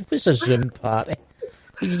party? What's a Zoom party?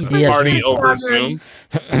 Party over Zoom.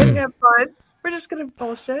 We're going to have fun. We're just going to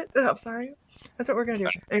bullshit. Oh, sorry. That's what we're going to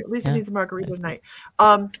do. At least it needs a margarita tonight.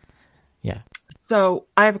 Yeah. So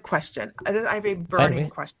I have a question. I have a burning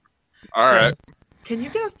question. All right. Can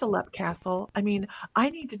you get us to Lep Castle? I mean,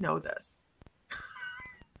 I need to know this.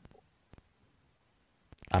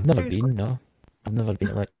 I've never been, no. I've never been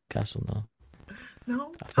to Lep Castle, no.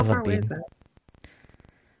 No? How far away is that?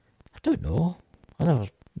 I don't know. I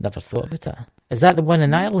never thought about that. Is that the one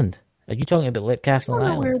in Ireland? Are you talking about Lep Castle in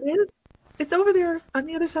Ireland? I don't know where it is. It's over there on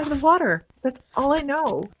the other side of the water. That's all I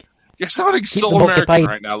know. You're sounding so American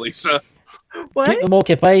right now, Lisa. What? Keep them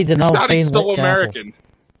occupied and I'll find so American.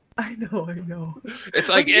 I know. It's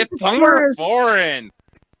like, it's somewhere foreign.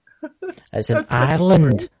 That's It's in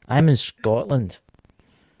Ireland. I'm in Scotland.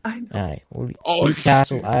 I know. Aye. Lep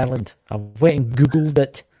Castle, Ireland. I went and Googled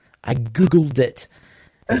it.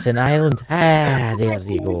 It's in Ireland. There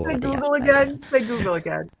you go. Say Google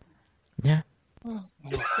again. Yeah.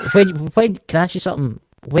 When can I ask you something?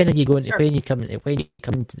 When are you going? Sure. When you come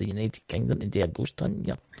to the United Kingdom to do a ghost hunt?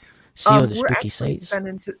 Yeah. See all the spooky sites.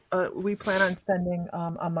 We plan on spending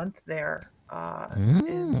a month there.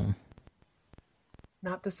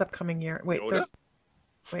 Not this upcoming year. Wait. What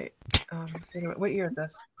year is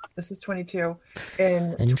this? This is 22.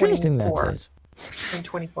 In 24. In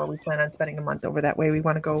 24, we plan on spending a month over that way. We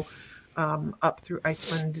want to go up through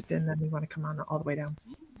Iceland, and then we want to come on all the way down.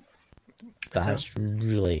 That's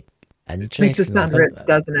really interesting. Makes us sound rich,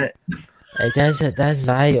 doesn't it? It does. It does.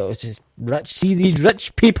 It's just rich. See these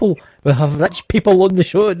rich people. We have rich people on the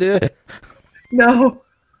show now. No,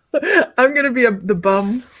 I'm going to be the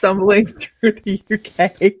bum stumbling through the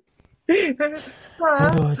UK.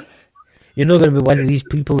 Oh, you're not going to be one of these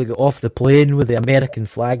people that get off the plane with the American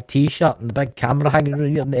flag T-shirt and the big camera hanging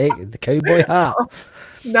around your neck, the cowboy hat.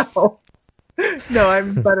 No,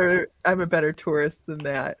 I'm better. I'm a better tourist than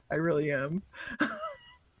that. I really am.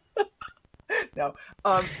 No,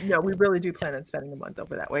 we really do plan on spending a month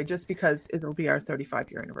over that way, just because it'll be our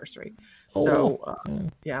 35-year anniversary. So,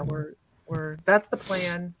 yeah, we're that's the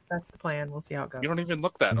plan. That's the plan. We'll see how it goes. You don't even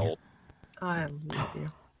look that old. I love you.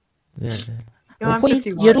 Yeah. You know, I'm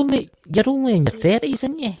 51. You're only in your 30s,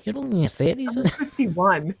 aren't you? You're only in your 30s. I'm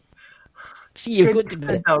 51. See, you've Good got to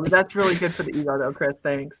be. no, that's really good for the ego, though, Chris.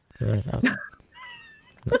 Thanks.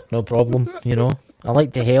 No problem. You know, I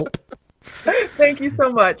like to help. Thank you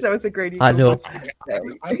so much. That was a great ego. I know.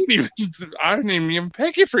 I didn't even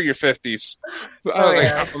peg you for your 50s. So,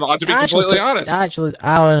 yeah. to be completely honest. Actually,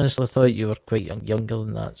 I honestly thought you were quite younger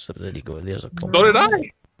than that. So there you go. There's a comment. So did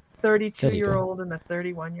I. 32-year-old and a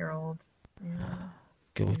 31-year-old. Yeah.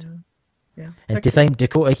 Good. Yeah. And to think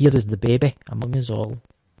Dakota here is the baby among us all.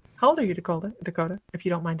 How old are you, Dakota? If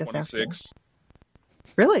you don't mind us asking. 26.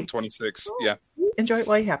 Really? 26, Oh, yeah. Enjoy it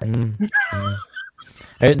while you have it.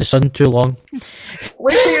 Out in the sun too long.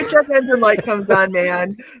 Wait till your check engine light comes on,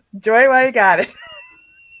 man. Enjoy it while you got it.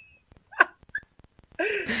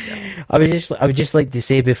 I would just like to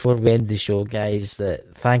say before we end the show, guys,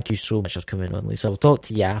 that thank you so much for coming on, Lisa. I'll talk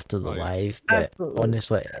to you after the live, but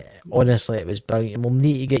Absolutely. honestly, it was brilliant. We'll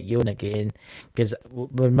need to get you on again because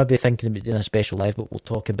we're maybe thinking about doing a special live, but we'll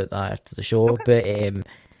talk about that after the show. Okay. But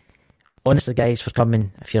honestly, guys, for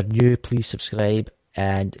coming. If you're new, please subscribe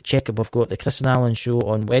and check it. We've got the Chris and Alan show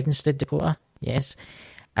on Wednesday, Dakota. Yes,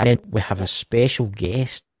 and then we have a special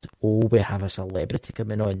guest. We have a celebrity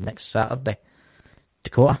coming on next Saturday.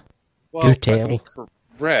 Dakota, do tell.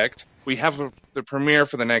 Correct. We have the premiere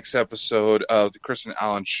for the next episode of the Chris and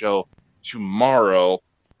Alan show tomorrow.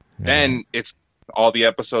 Then it's all the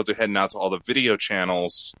episodes are heading out to all the video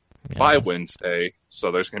channels by Wednesday. So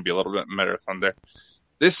there's going to be a little bit of marathon there.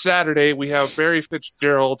 This Saturday, we have Barry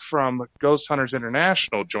Fitzgerald from Ghost Hunters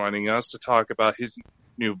International joining us to talk about his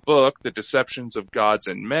new book, The Deceptions of Gods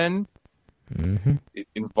and Men. Mm-hmm. It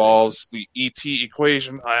involves the ET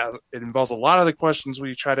equation. It involves a lot of the questions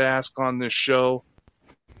we try to ask on this show.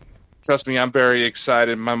 Trust me, I'm very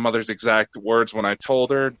excited. My mother's exact words when I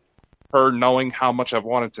told her knowing how much I've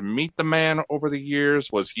wanted to meet the man over the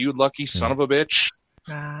years was, "You lucky son of a bitch."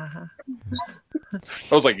 I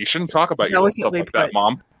was like, you shouldn't talk about your stuff like that,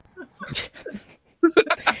 Mom.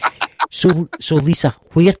 So Lisa,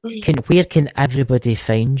 where can everybody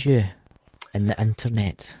find you in the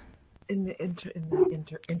internet? In the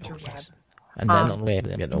interweb. Yes. And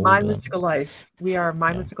then My Mystical Life. We are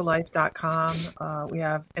mymysticallife.com. We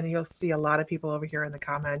have, and you'll see a lot of people over here in the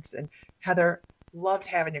comments. And Heather, loved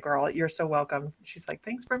having you, girl. You're so welcome. She's like,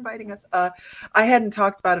 thanks for inviting us. I hadn't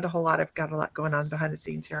talked about it a whole lot. I've got a lot going on behind the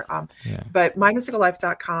scenes here. But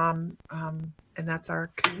mymysticallife.com, and that's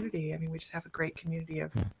our community. I mean, we just have a great community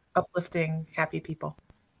of uplifting, happy people.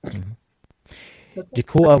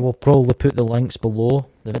 Dakota will probably put the links below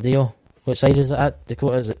the video. What side is it at?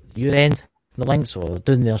 Dakota, is it your end? The links are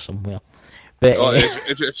down there somewhere. But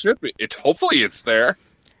it should be. Hopefully it's there.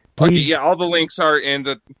 Please. Okay, all the links are in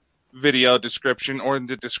the video description or in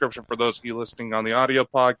the description for those of you listening on the audio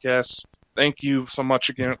podcast. Thank you so much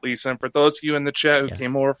again, Lisa. And for those of you in the chat who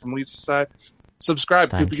came over from Lisa's side,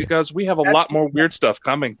 subscribe because we have a lot more weird stuff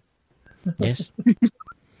coming. Yes.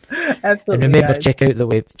 Absolutely. And remember, guys. check out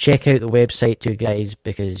the website too, guys,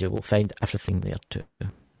 because you will find everything there too.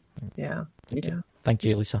 Yeah. Thank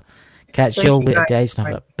you, Lisa. Catch you all later, guys, and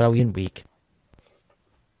have a brilliant week.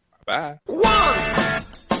 Bye. All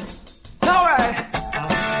right.